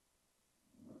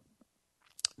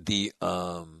the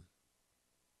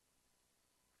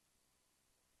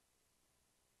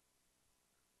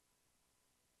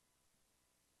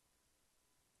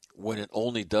when it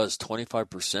only does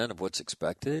 25% of what's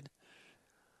expected,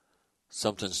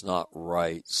 something's not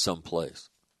right someplace.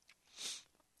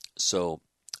 So,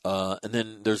 and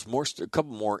then there's a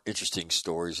couple more interesting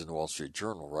stories in the Wall Street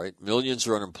Journal, right? Millions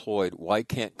are unemployed. Why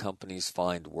can't companies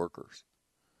find workers?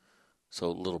 So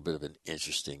a little bit of an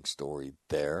interesting story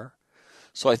there.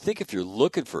 So I think if you're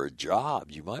looking for a job,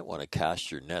 you might want to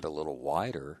cast your net a little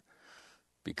wider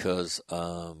because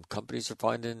companies are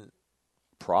finding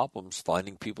problems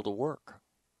finding people to work,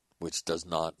 which does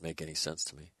not make any sense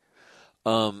to me.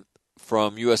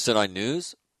 From USNI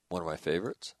News, one of my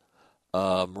favorites,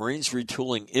 Marines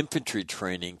retooling infantry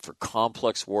training for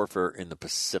complex warfare in the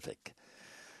Pacific.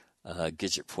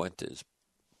 Gidget Fuentes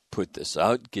put this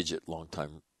out. Gidget,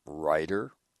 longtime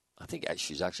writer. I think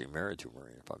she's actually married to a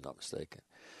Marine, if I'm not mistaken.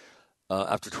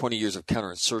 After 20 years of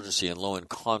counterinsurgency and low-end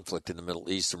conflict in the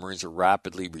Middle East, the Marines are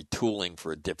rapidly retooling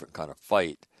for a different kind of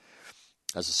fight.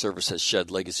 As the service has shed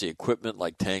legacy equipment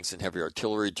like tanks and heavy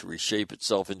artillery to reshape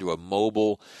itself into a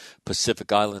mobile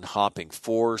Pacific Island hopping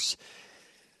force.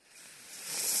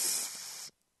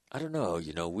 I don't know,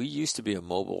 we used to be a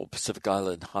mobile Pacific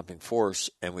Island hopping force,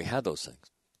 and we had those things.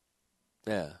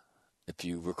 Yeah. If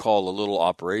you recall a little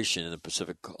operation in the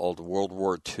Pacific called World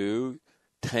War II,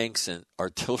 tanks and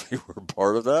artillery were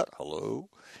part of that. Hello.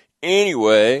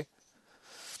 Anyway,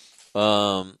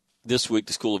 this week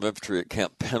the School of Infantry at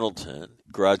Camp Pendleton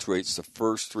graduates the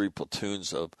first 3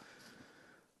 platoons of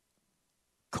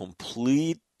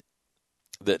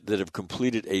that have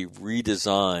completed a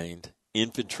redesigned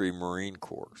infantry Marine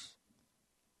course.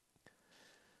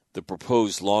 The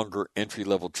proposed longer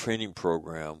entry-level training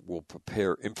program will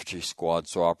prepare infantry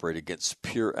squads to operate against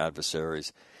peer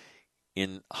adversaries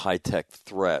in high-tech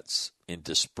threats in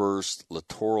dispersed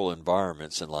littoral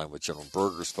environments in line with General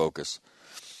Berger's focus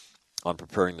on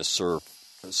preparing the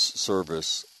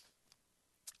service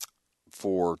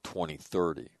for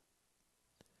 2030.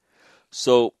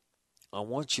 So I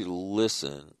want you to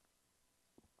listen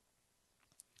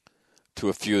to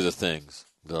a few of the things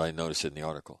that I noticed in the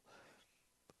article.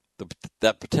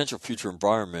 That potential future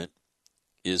environment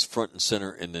is front and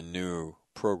center in the new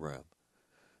program.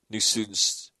 New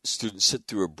students sit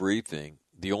through a briefing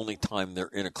the only time they're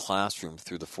in a classroom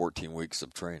through the 14 weeks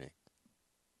of training,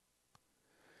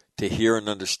 to hear and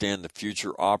understand the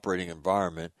future operating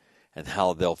environment and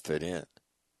how they'll fit in.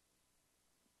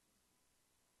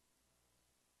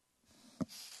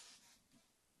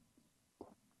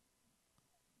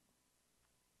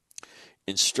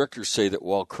 Instructors say that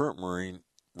while current Marine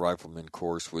Rifleman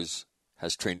course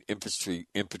has trained infantry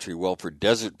well for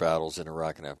desert battles in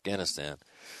Iraq and Afghanistan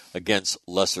against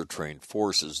lesser trained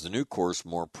forces, the new course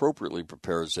more appropriately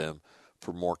prepares them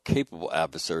for more capable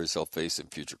adversaries they'll face in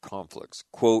future conflicts.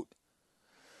 Quote,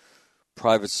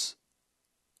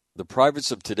 the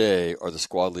privates of today are the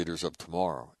squad leaders of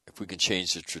tomorrow. If we can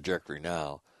change the trajectory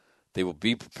now, they will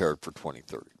be prepared for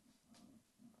 2030.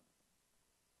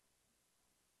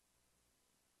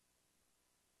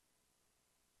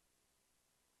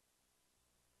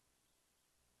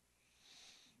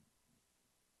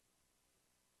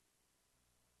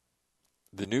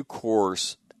 The new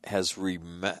course has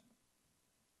reaped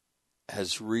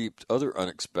other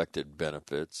unexpected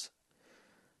benefits.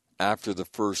 After the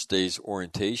first day's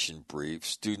orientation brief,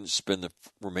 students spend the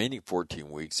remaining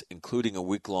 14 weeks, including a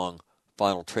week-long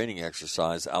final training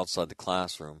exercise outside the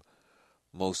classroom,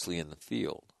 mostly in the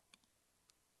field.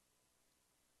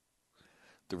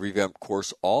 The revamped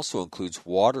course also includes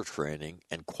water training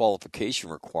and qualification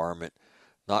requirement,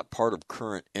 not part of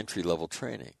current entry-level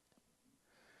training.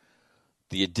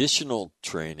 The additional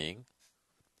training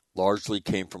largely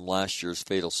came from last year's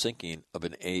fatal sinking of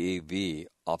an AAV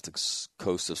off the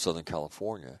coast of Southern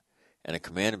California and a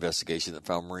command investigation that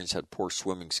found Marines had poor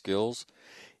swimming skills,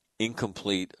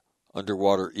 incomplete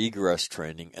underwater egress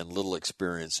training, and little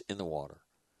experience in the water.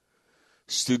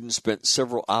 Students spent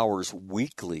several hours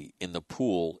weekly in the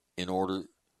pool in order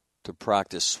to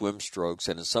practice swim strokes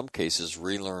and in some cases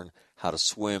relearn how to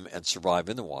swim and survive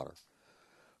in the water.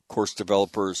 Course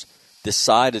developers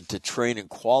decided to train and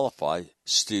qualify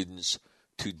students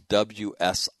to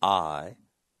WSI,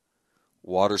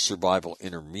 Water Survival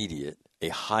Intermediate, a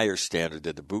higher standard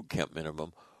than the boot camp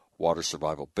minimum, Water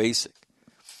Survival Basic.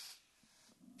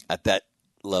 At that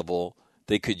level,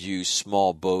 they could use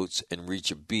small boats and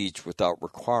reach a beach without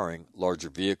requiring larger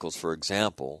vehicles. For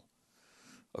example,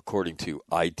 according to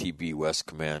ITB West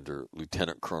Commander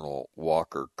Lieutenant Colonel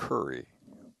Walker Curry.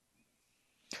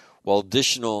 While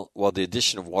the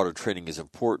addition of water training is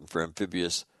important for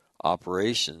amphibious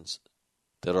operations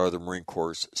that are the Marine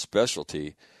Corps'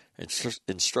 specialty,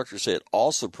 instructors say it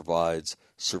also provides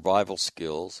survival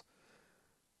skills,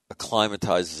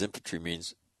 acclimatizes infantry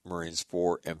Marines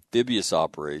for amphibious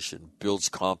operation, builds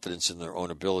confidence in their own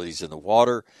abilities in the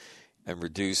water, and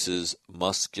reduces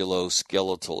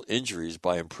musculoskeletal injuries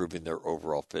by improving their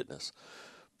overall fitness.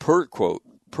 Quote,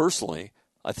 personally,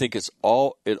 I think it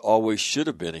always should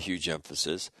have been a huge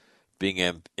emphasis being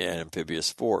an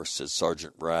amphibious force, says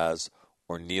Sergeant Raz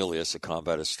Ornelius, a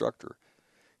combat instructor.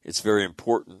 It's very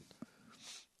important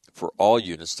for all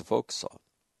units to focus on.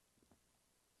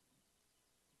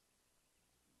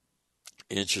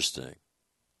 Interesting.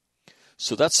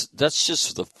 So that's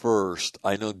just the first.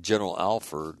 I know General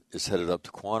Alford is headed up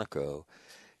to Quantico,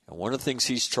 and one of the things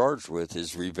he's charged with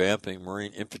is revamping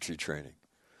Marine infantry training.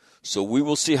 So we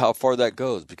will see how far that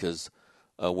goes, because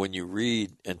when you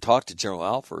read and talk to General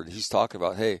Alford, he's talking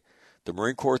about, hey, the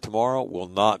Marine Corps tomorrow will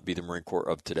not be the Marine Corps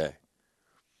of today.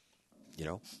 You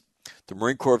know, the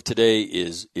Marine Corps of today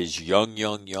is young,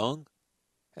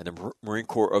 and the Marine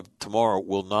Corps of tomorrow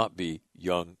will not be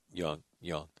young.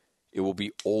 It will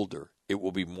be older. It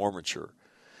will be more mature.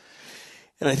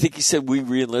 And I think he said we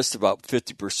re-enlist about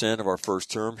 50% of our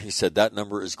first term. He said that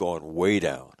number is going way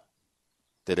down.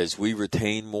 That as we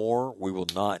retain more, we will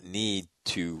not need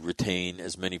to retain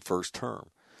as many first term,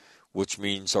 which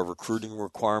means our recruiting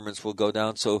requirements will go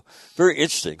down. So very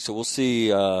interesting. So we'll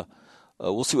see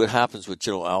what happens with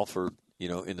General Alford,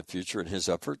 in the future and his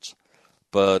efforts.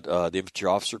 But the infantry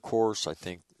officer course, I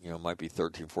think, might be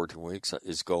 13, 14 weeks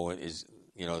is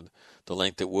the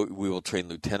length that we will train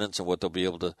lieutenants and what they'll be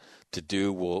able to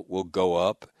do will go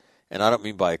up. And I don't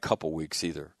mean by a couple weeks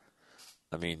either.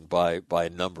 I mean by a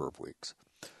number of weeks.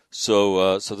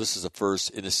 So this is the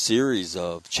first in a series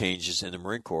of changes in the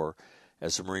Marine Corps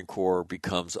as the Marine Corps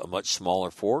becomes a much smaller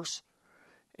force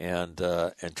and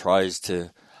tries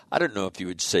to, I don't know if you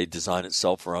would say design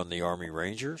itself around the Army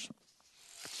Rangers.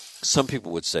 Some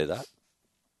people would say that.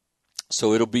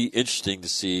 So it'll be interesting to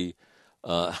see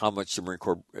how much the Marine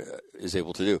Corps is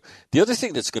able to do. The other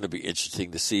thing that's going to be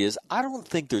interesting to see is I don't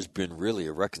think there's been really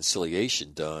a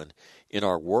reconciliation done in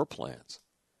our war plans.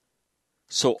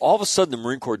 So all of a sudden the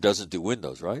Marine Corps doesn't do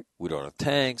windows, right? We don't have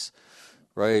tanks,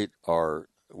 right?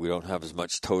 We don't have as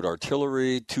much towed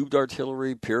artillery, tubed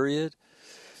artillery, period.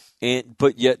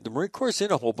 But yet the Marine Corps is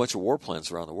in a whole bunch of war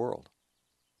plans around the world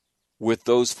with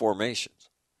those formations.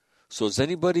 So has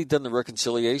anybody done the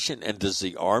reconciliation? And does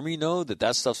the Army know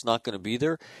that stuff's not going to be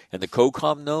there? And the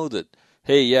COCOM know that,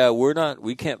 hey, yeah,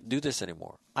 we can't do this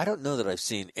anymore. I don't know that I've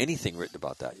seen anything written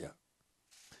about that yet.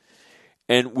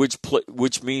 And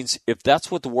which means if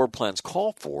that's what the war plans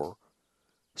call for,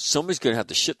 somebody's going to have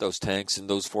to shit those tanks in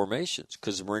those formations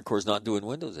because the Marine Corps is not doing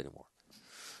windows anymore.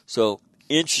 So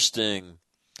interesting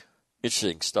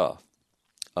stuff.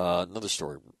 Another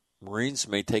story. Marines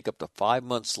may take up to 5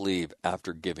 months leave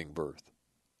after giving birth.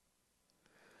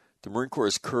 The Marine Corps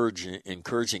is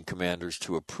encouraging commanders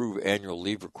to approve annual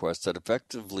leave requests that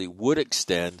effectively would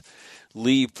extend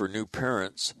leave for new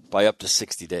parents by up to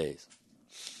 60 days.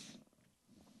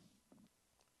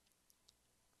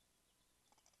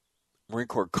 Marine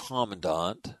Corps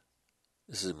Commandant,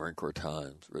 this is Marine Corps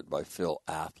Times, written by Phil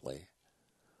Athley.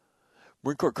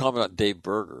 Marine Corps Commandant Dave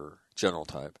Berger, General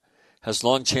Type, has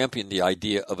long championed the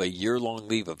idea of a year-long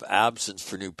leave of absence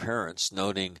for new parents,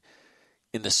 noting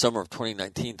in the summer of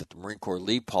 2019 that the Marine Corps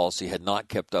leave policy had not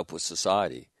kept up with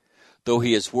society. Though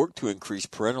he has worked to increase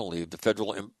parental leave, the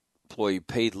Federal Employee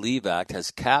Paid Leave Act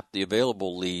has capped the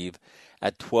available leave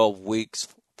at 12 weeks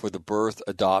for the birth,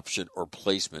 adoption, or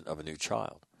placement of a new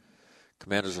child.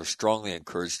 Commanders are strongly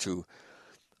encouraged to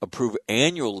approve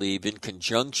annual leave in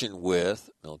conjunction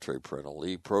with Military Parental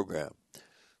Leave Program.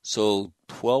 So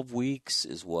 12 weeks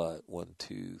is what? 1,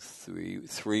 2,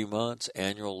 3 months.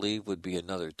 Annual leave would be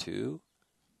another 2.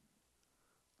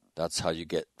 That's how you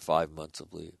get 5 months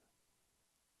of leave.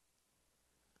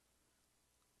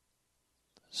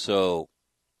 So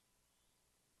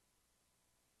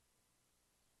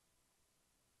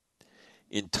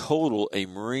in total, a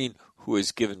Marine who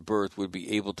has given birth would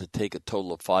be able to take a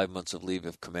total of 5 months of leave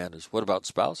if commanders. What about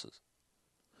spouses?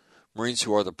 Marines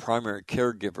who are the primary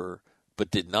caregiver but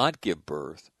did not give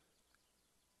birth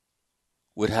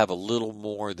would have a little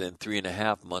more than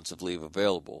 3.5 months of leave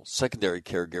available. Secondary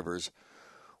caregivers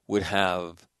would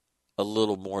have a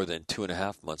little more than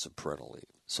 2.5 months of parental leave.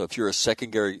 So if you're a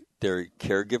secondary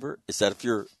caregiver, is that if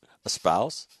you're a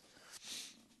spouse?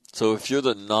 So if you're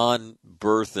the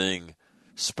non-birthing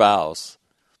spouse,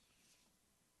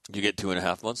 you get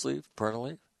 2.5 months leave, parental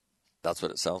leave? That's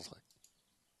what it sounds like.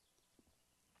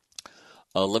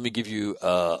 Let me give you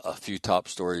a few top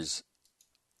stories.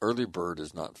 Early Bird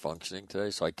is not functioning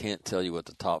today, so I can't tell you what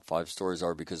the top 5 stories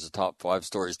are because the top 5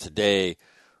 stories today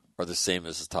are the same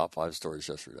as the top 5 stories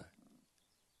yesterday.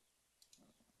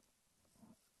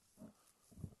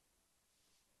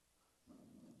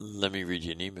 Let me read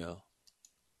you an email.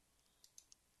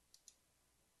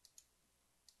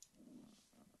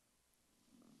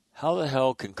 How the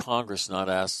hell can Congress not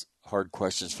ask hard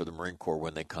questions for the Marine Corps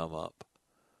when they come up?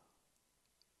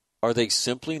 Are they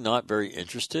simply not very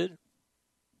interested?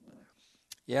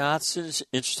 Yeah, that's an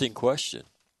interesting question.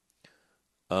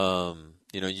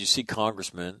 You see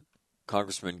Congressman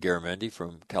Garamendi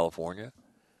from California.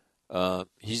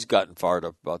 He's gotten fired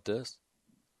up about this.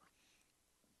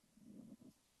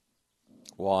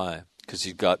 Why? Because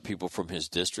he's got people from his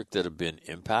district that have been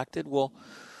impacted? Well,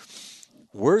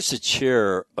 where's the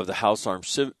chair of the House Armed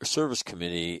Service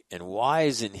Committee, and why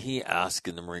isn't he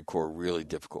asking the Marine Corps really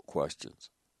difficult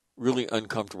questions? Really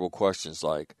uncomfortable questions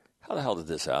like, how the hell did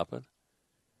this happen?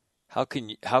 How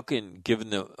can,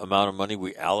 given the amount of money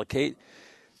we allocate,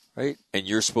 right, and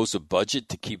you're supposed to budget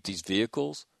to keep these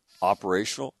vehicles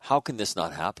operational, how can this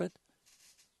not happen?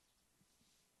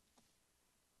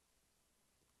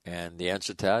 And the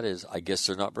answer to that is, I guess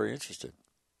they're not very interested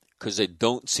because they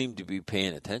don't seem to be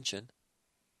paying attention.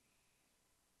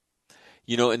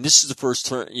 And this is the first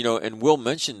turn, and Will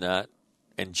mentioned that,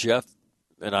 and Jeff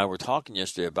and I were talking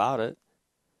yesterday about it,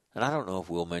 and I don't know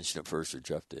if Will mentioned it first or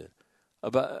Jeff did,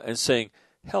 and saying,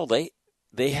 hell, they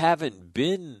haven't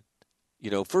been,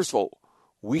 first of all,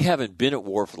 we haven't been at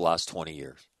war for the last 20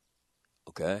 years,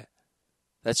 okay?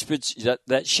 That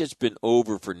shit's been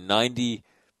over for 90+%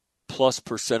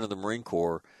 of the Marine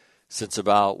Corps since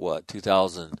about,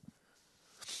 2000,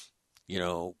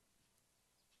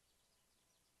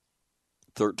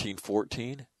 13,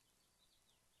 14?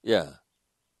 Yeah.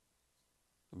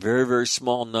 Very, very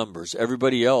small numbers.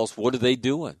 Everybody else, what are they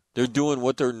doing? They're doing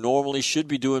what they normally should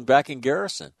be doing back in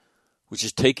garrison, which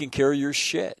is taking care of your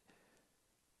shit,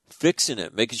 fixing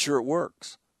it, making sure it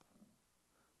works.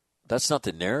 That's not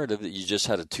the narrative that you just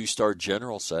had a 2-star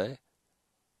general say.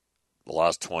 The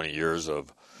last 20 years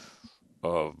of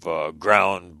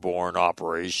ground-borne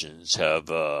operations have...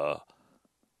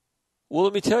 Well,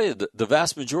 let me tell you, the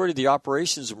vast majority of the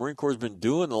operations the Marine Corps has been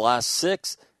doing the last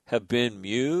 6 have been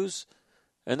MEWS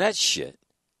and that shit.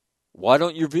 Why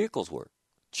don't your vehicles work,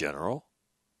 General?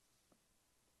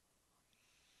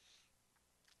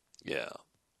 Yeah.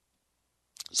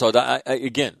 So,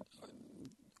 again,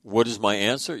 what is my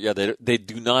answer? Yeah, they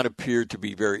do not appear to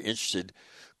be very interested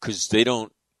because they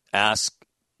don't ask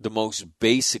the most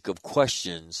basic of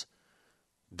questions.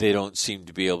 They don't seem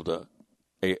to be able to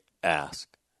ask.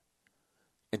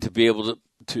 And to be able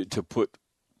to put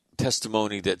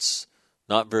testimony that's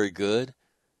not very good,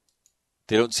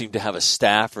 they don't seem to have a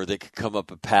staffer that could come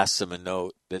up and pass them a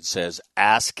note that says,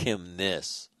 ask him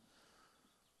this.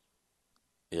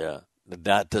 Yeah,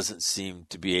 that doesn't seem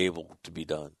to be able to be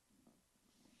done.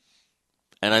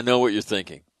 And I know what you're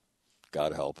thinking.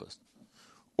 God help us.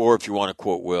 Or if you want to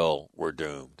quote Will, we're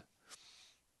doomed.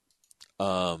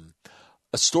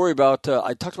 A story about,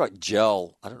 I talked about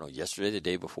gel, I don't know, yesterday, the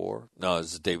day before? No, it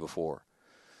was the day before.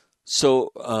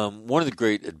 So one of the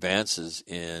great advances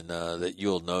in that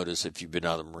you'll notice if you've been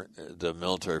out of the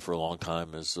military for a long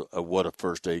time is what a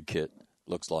first aid kit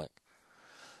looks like.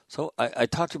 So I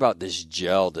talked about this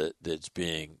gel that's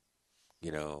being,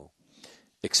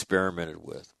 experimented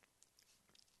with.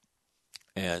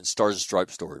 And Stars and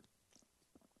Stripes story.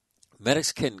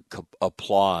 Medics can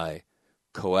apply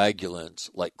coagulants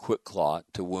like QuikClot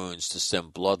to wounds to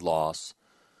stem blood loss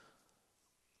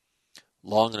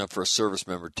long enough for a service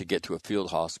member to get to a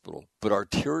field hospital. But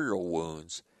arterial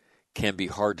wounds can be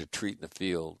hard to treat in the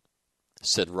field,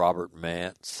 said Robert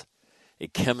Mance, a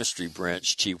chemistry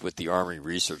branch chief with the Army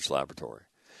Research Laboratory.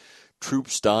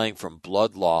 Troops dying from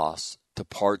blood loss to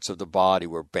parts of the body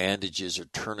where bandages or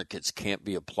tourniquets can't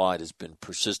be applied has been a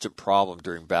persistent problem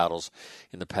during battles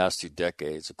in the past 2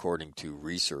 decades, according to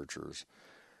researchers.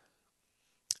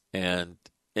 And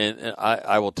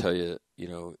I will tell you,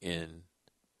 in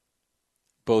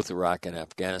both Iraq and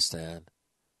Afghanistan,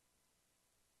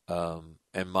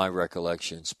 and my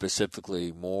recollection,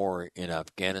 specifically more in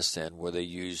Afghanistan, where they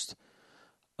used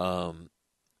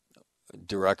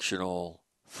directional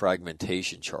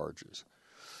fragmentation charges.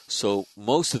 So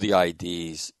most of the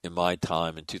IEDs in my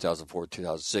time in 2004,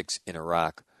 2006 in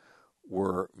Iraq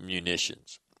were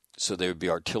munitions. So there would be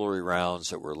artillery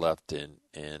rounds that were left in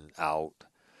and out.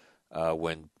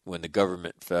 When the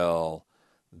government fell,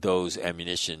 those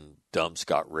ammunition dumps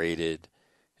got raided,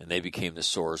 and they became the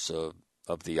source of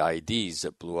the IEDs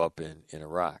that blew up in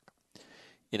Iraq.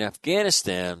 In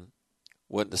Afghanistan,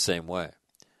 went the same way.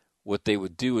 What they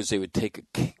would do is they would take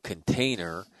a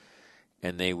container,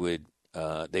 and they would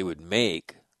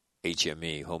make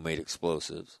HME, homemade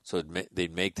explosives. So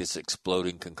they'd make this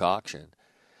exploding concoction,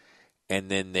 and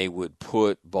then they would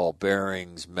put ball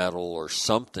bearings, metal, or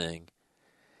something,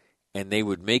 and they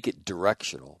would make it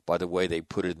directional by the way they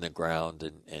put it in the ground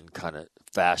and kind of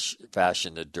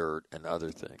fashion the dirt and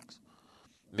other things.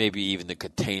 Maybe even the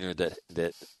container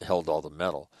that held all the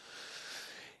metal.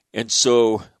 And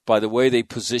so by the way they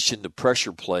positioned the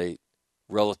pressure plate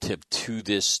relative to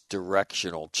this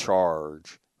directional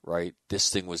charge, right, this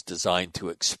thing was designed to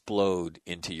explode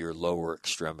into your lower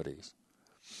extremities.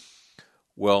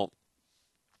 Well,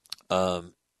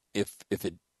 if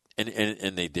it,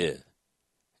 and they did.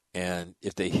 And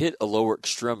if they hit a lower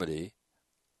extremity,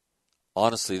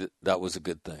 honestly, that was a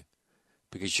good thing,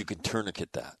 because you could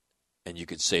tourniquet that and you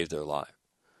could save their life.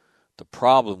 The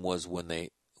problem was when they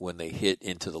hit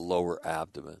into the lower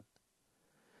abdomen,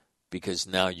 because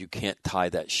now you can't tie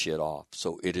that shit off.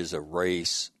 So it is a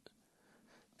race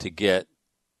to get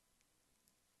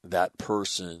that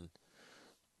person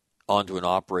onto an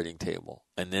operating table.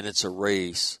 And then it's a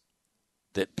race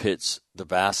that pits the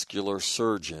vascular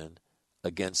surgeon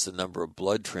against the number of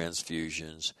blood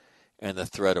transfusions and the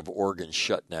threat of organ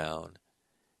shutdown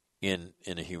in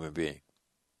a human being.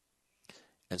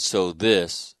 And so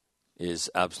this is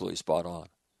absolutely spot on.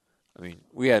 I mean,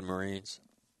 we had Marines,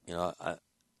 I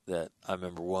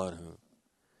remember one who,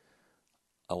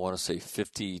 I want to say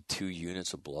 52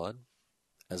 units of blood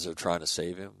as they're trying to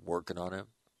save him, working on him,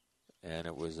 and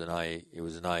it was an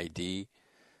IED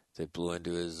that blew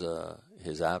into his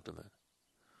abdomen.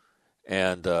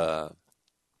 And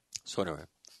so anyway,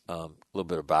 a little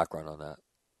bit of background on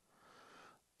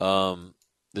that.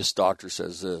 This doctor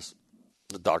says this,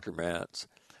 Dr. Mance,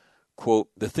 quote,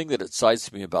 "The thing that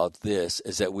excites me about this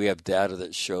is that we have data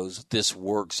that shows this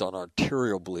works on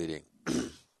arterial bleeding.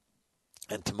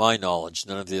 And to my knowledge,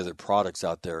 none of the other products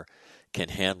out there can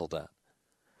handle that.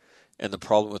 And the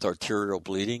problem with arterial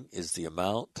bleeding is the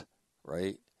amount,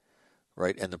 right,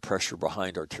 and the pressure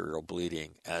behind arterial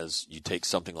bleeding. As you take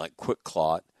something like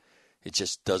QuikClot, it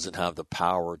just doesn't have the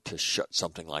power to shut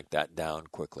something like that down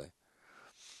quickly."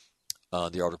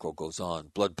 The article goes on.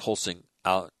 Blood pulsing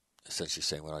out, essentially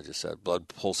saying what I just said, blood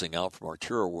pulsing out from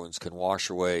arterial wounds can wash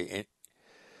away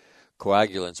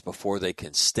coagulants before they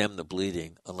can stem the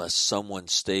bleeding unless someone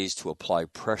stays to apply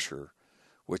pressure,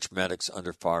 which medics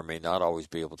under fire may not always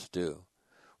be able to do.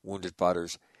 Wounded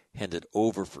fighters handed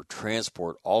over for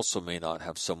transport also may not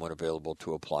have someone available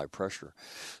to apply pressure.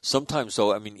 Sometimes,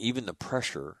 though, even the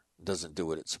pressure doesn't do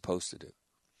what it's supposed to do.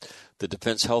 The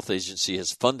Defense Health Agency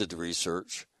has funded the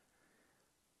research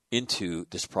into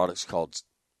this product called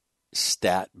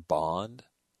Stat Bond,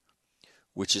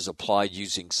 which is applied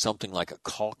using something like a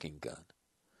caulking gun.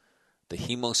 The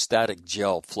hemostatic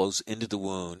gel flows into the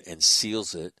wound and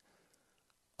seals it,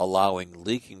 allowing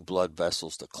leaking blood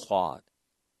vessels to clot,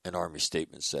 an Army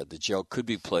statement said. The gel could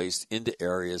be placed into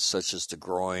areas such as the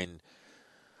groin,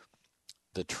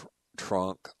 the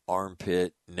trunk,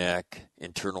 armpit, neck,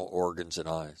 internal organs, and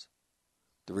eyes.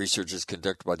 The research is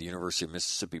conducted by the University of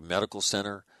Mississippi Medical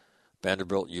Center,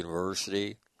 Vanderbilt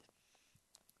University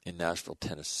in Nashville,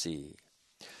 Tennessee.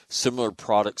 Similar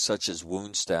products such as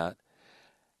WoundStat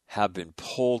have been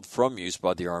pulled from use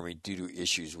by the Army due to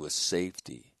issues with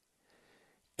safety.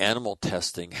 Animal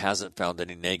testing hasn't found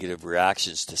any negative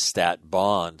reactions to Stat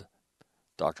Bond,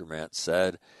 Dr. Mance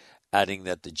said, adding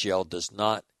that the gel does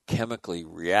not chemically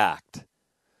react,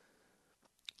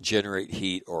 generate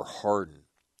heat, or harden.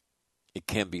 It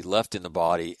can be left in the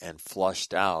body and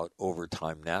flushed out over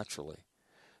time naturally.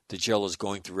 The gel is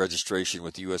going through registration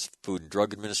with the U.S. Food and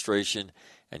Drug Administration,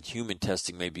 and human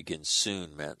testing may begin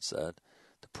soon, Mance said.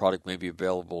 The product may be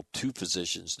available to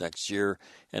physicians next year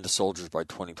and to soldiers by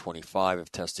 2025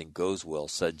 if testing goes well,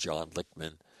 said John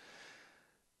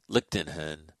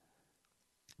Lichtenhen,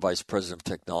 Vice President of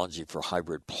Technology for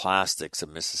Hybrid Plastics, a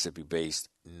Mississippi-based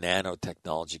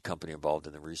nanotechnology company involved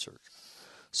in the research.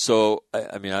 So,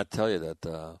 I tell you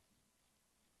that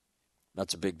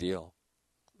that's a big deal,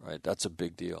 right? That's a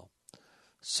big deal.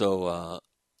 So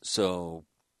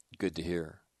good to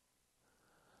hear.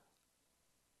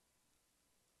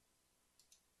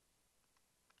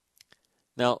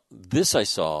 Now, this I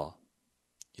saw,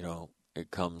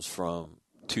 it comes from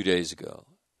 2 days ago.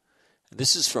 And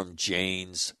this is from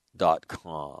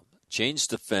Janes.com. Jane's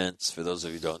Defense, for those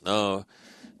of you who don't know,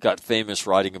 got famous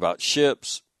writing about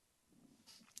ships,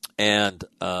 and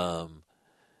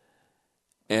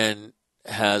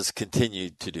has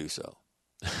continued to do so.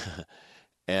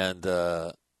 and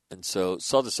so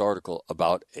saw this article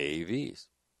about AAVs.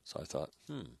 So I thought,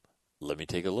 let me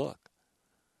take a look.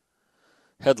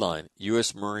 Headline,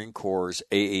 U.S. Marine Corps'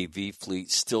 AAV fleet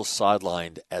still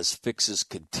sidelined as fixes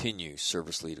continue,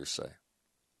 service leaders say.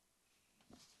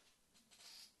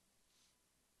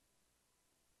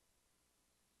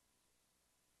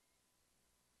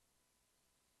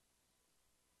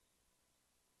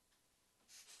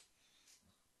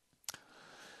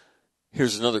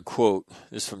 Here's another quote.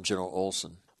 This is from General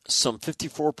Olson. Some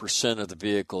 54% of the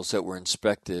vehicles that were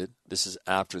inspected, this is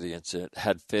after the incident,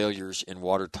 had failures in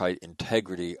watertight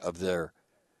integrity of their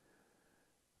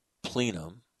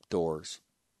plenum doors.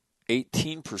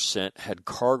 18% had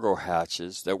cargo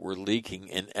hatches that were leaking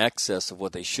in excess of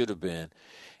what they should have been,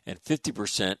 and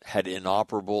 50% had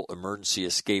inoperable emergency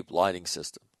escape lighting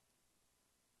system.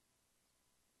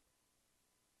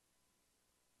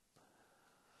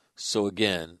 So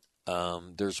again,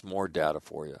 there's more data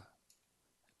for you.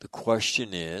 The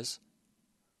question is,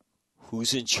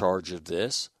 who's in charge of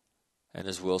this? And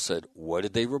as Will said, what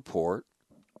did they report?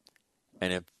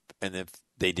 And if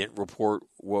they didn't report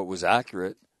what was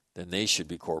accurate, then they should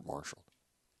be court-martialed.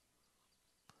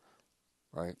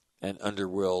 Right? And under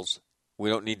Will's, we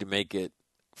don't need to make it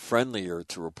friendlier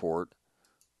to report.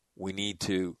 We need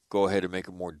to go ahead and make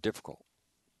it more difficult.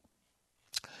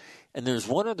 And there's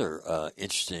one other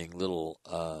interesting little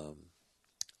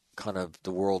kind of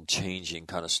the world-changing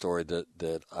kind of story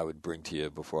that I would bring to you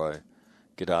before I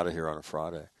get out of here on a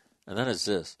Friday. And that is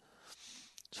this.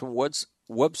 So what's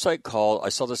website called, I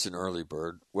saw this in Early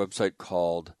Bird, website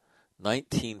called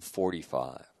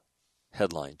 1945.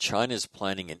 Headline, China is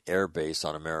planning an air base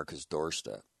on America's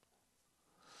doorstep.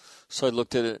 So I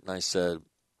looked at it and I said,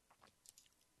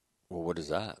 well, what is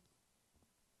that?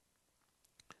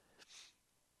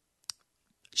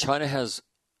 China has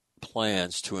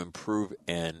plans to improve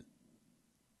an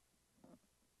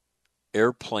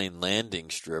airplane landing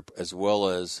strip as well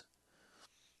as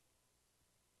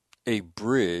a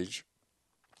bridge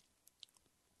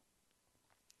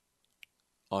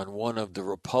on one of the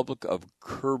Republic of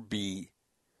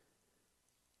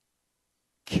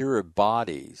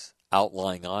Kiribatis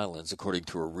outlying islands, according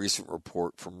to a recent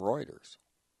report from Reuters.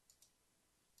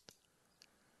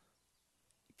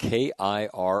 Kiribati.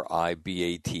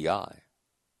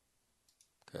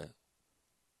 Okay.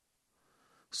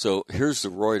 So here's the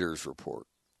Reuters report.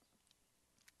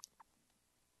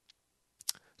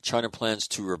 China plans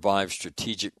to revive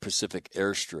strategic Pacific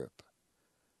airstrip,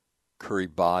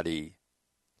 Kiribati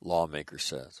lawmaker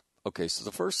says. Okay, so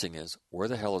the first thing is, where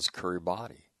the hell is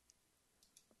Kiribati?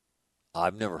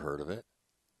 I've never heard of it.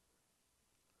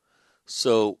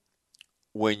 So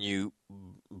when you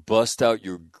bust out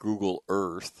your Google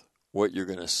Earth, what you're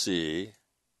going to see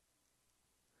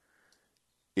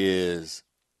is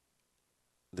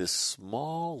this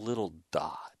small little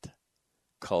dot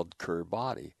called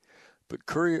Kiribati. But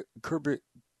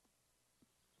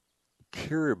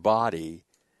Kiribati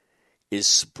is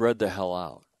spread the hell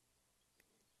out.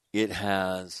 It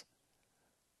has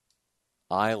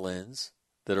islands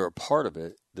that are a part of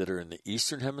it that are in the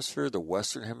Eastern Hemisphere, the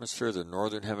Western Hemisphere, the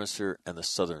Northern Hemisphere, and the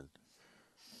Southern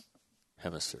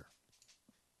Hemisphere.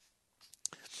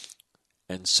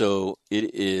 And so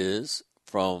it is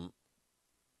from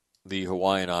the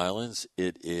Hawaiian Islands,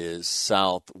 it is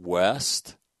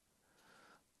southwest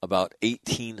about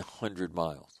 1,800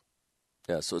 miles.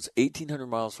 Yeah, so it's 1,800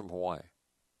 miles from Hawaii.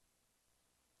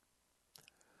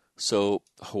 So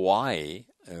Hawaii,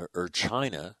 or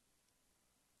China,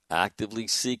 actively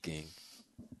seeking,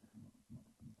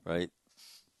 right,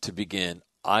 to begin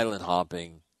island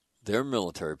hopping their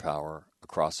military power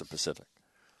across the Pacific.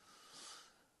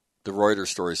 The Reuters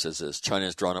story says this: China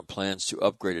has drawn up plans to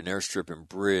upgrade an airstrip and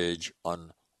bridge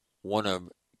on one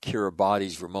of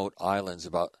Kiribati's remote islands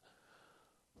about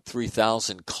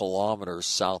 3,000 kilometers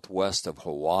southwest of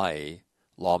Hawaii,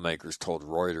 lawmakers told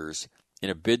Reuters, in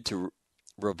a bid to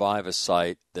revive a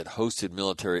site that hosted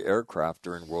military aircraft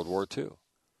during World War II.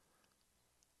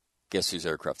 Guess whose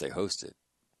aircraft they hosted?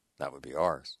 That would be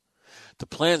ours. The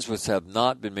plans, which have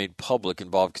not been made public,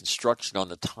 involve construction on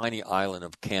the tiny island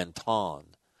of Canton,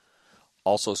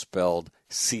 also spelled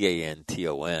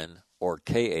C-A-N-T-O-N or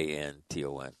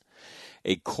K-A-N-T-O-N,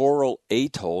 a coral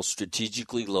atoll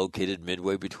strategically located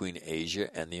midway between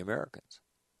Asia and the Americas.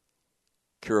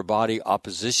 Kiribati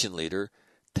opposition leader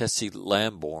Tessie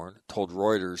Lamborn told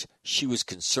Reuters she was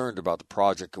concerned about the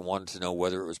project and wanted to know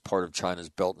whether it was part of China's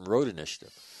Belt and Road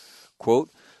Initiative.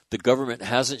 Quote, the government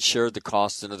hasn't shared the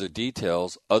costs and other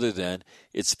details other than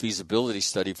its feasibility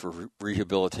study for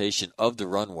rehabilitation of the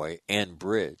runway and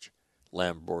bridge,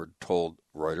 Lamborn told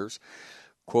Reuters.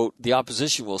 Quote, the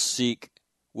opposition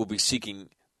will be seeking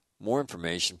more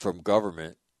information from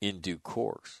government in due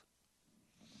course.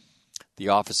 The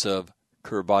office of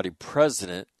Kiribati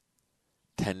President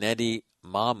Kennedy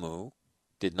Mamu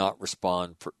did not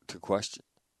respond to questions.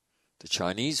 The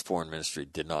Chinese Foreign Ministry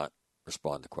did not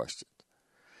respond to questions.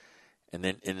 And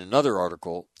then in another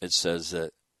article, it says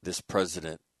that this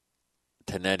President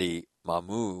Kennedy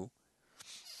Mamu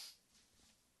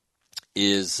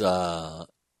is an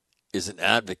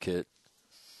advocate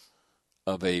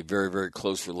of a very, very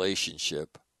close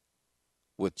relationship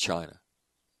with China.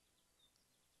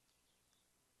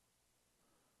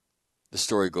 The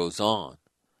story goes on.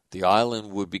 The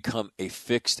island would become a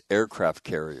fixed aircraft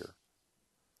carrier,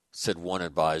 said one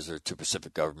advisor to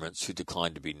Pacific governments who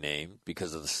declined to be named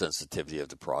because of the sensitivity of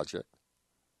the project.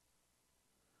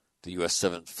 The U.S.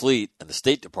 7th Fleet and the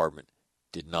State Department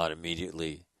did not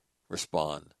immediately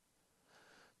respond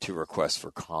to requests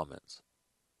for comments.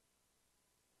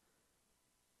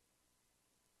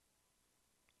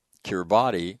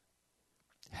 Kiribati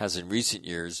has in recent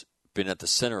years been at the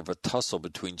center of a tussle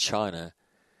between China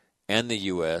and the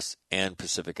U.S. and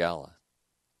Pacific allies.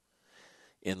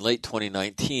 In late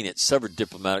 2019, it severed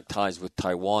diplomatic ties with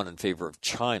Taiwan in favor of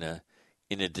China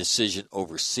in a decision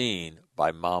overseen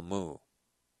by Mamu,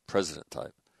 president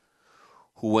type,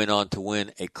 who went on to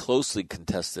win a closely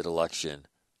contested election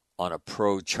on a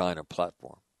pro-China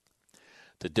platform.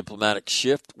 The diplomatic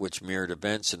shift, which mirrored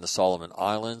events in the Solomon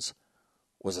Islands,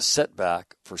 was a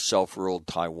setback for self-ruled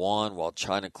Taiwan, which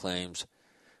China claims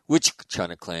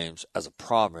as a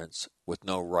province with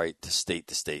no right to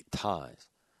state-to-state ties.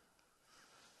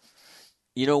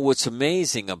 You know, what's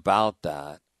amazing about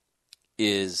that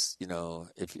is, you know,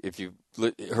 if you've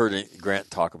heard Grant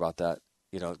talk about that,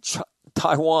 you know,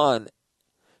 Taiwan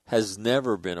has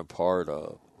never been a part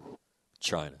of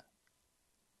China.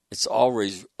 It's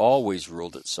always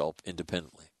ruled itself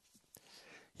independently.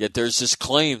 Yet there's this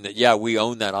claim that, yeah, we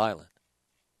own that island.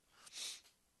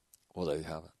 Well, there you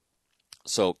have it.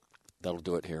 So that'll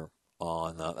do it here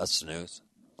on That's the News.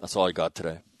 That's all I got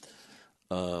today.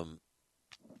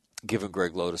 Giving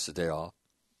Greg Lotus a day off.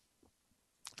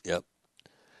 Yep.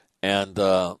 And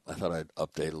I thought I'd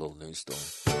update a little news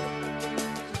story.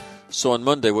 So on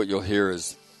Monday, what you'll hear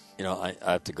is, you know, I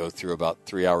have to go through about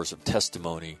 3 hours of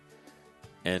testimony.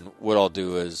 And what I'll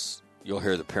do is you'll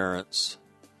hear the parents,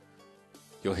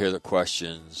 you'll hear the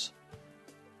questions,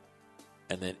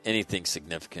 and then anything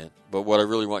significant. But what I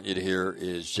really want you to hear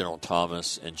is General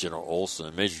Thomas and General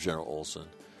Olson, Major General Olson,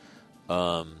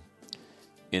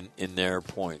 in their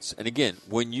points. And again,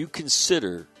 when you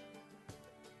consider,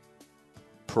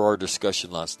 per our discussion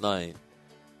last night,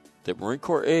 that Marine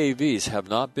Corps AAVs have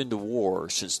not been to war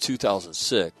since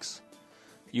 2006,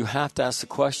 you have to ask the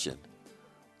question,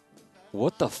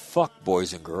 what the fuck,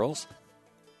 boys and girls?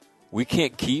 We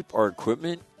can't keep our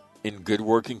equipment in good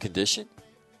working condition?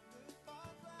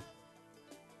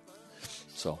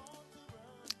 So,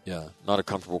 yeah, not a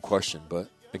comfortable question. But,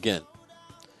 again,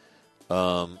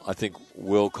 I think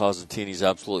Will Cosentini is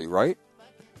absolutely right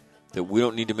that we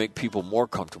don't need to make people more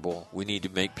comfortable. We need to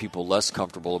make people less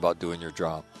comfortable about doing your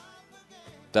job.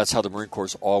 That's how the Marine Corps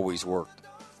has always worked.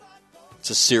 It's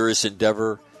a serious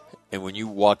endeavor, and when you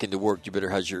walk into work, you better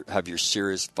have your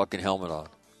serious fucking helmet on.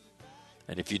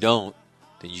 And if you don't,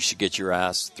 then you should get your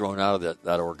ass thrown out of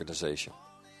that organization.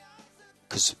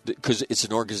 Because it's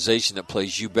an organization that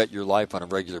plays you bet your life on a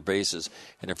regular basis.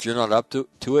 And if you're not up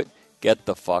to it, get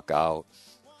the fuck out.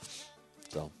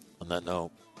 So, on that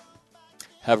note,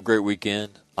 have a great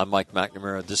weekend. I'm Mike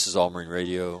McNamara. This is All Marine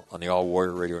Radio on the All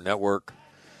Warrior Radio Network.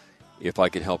 If I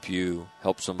can help you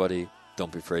help somebody,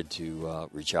 don't be afraid to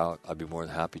reach out. I'd be more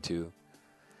than happy to.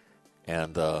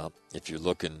 And if you're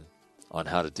looking on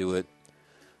how to do it,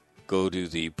 go to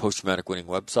the Post-Traumatic Winning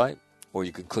website, or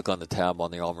you can click on the tab on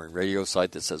the All Marine Radio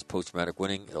site that says Post-Traumatic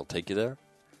Winning. It'll take you there.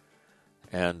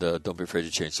 And don't be afraid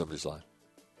to change somebody's life.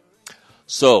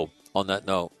 So, on that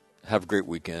note, have a great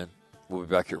weekend. We'll be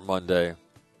back here Monday.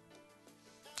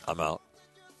 I'm out.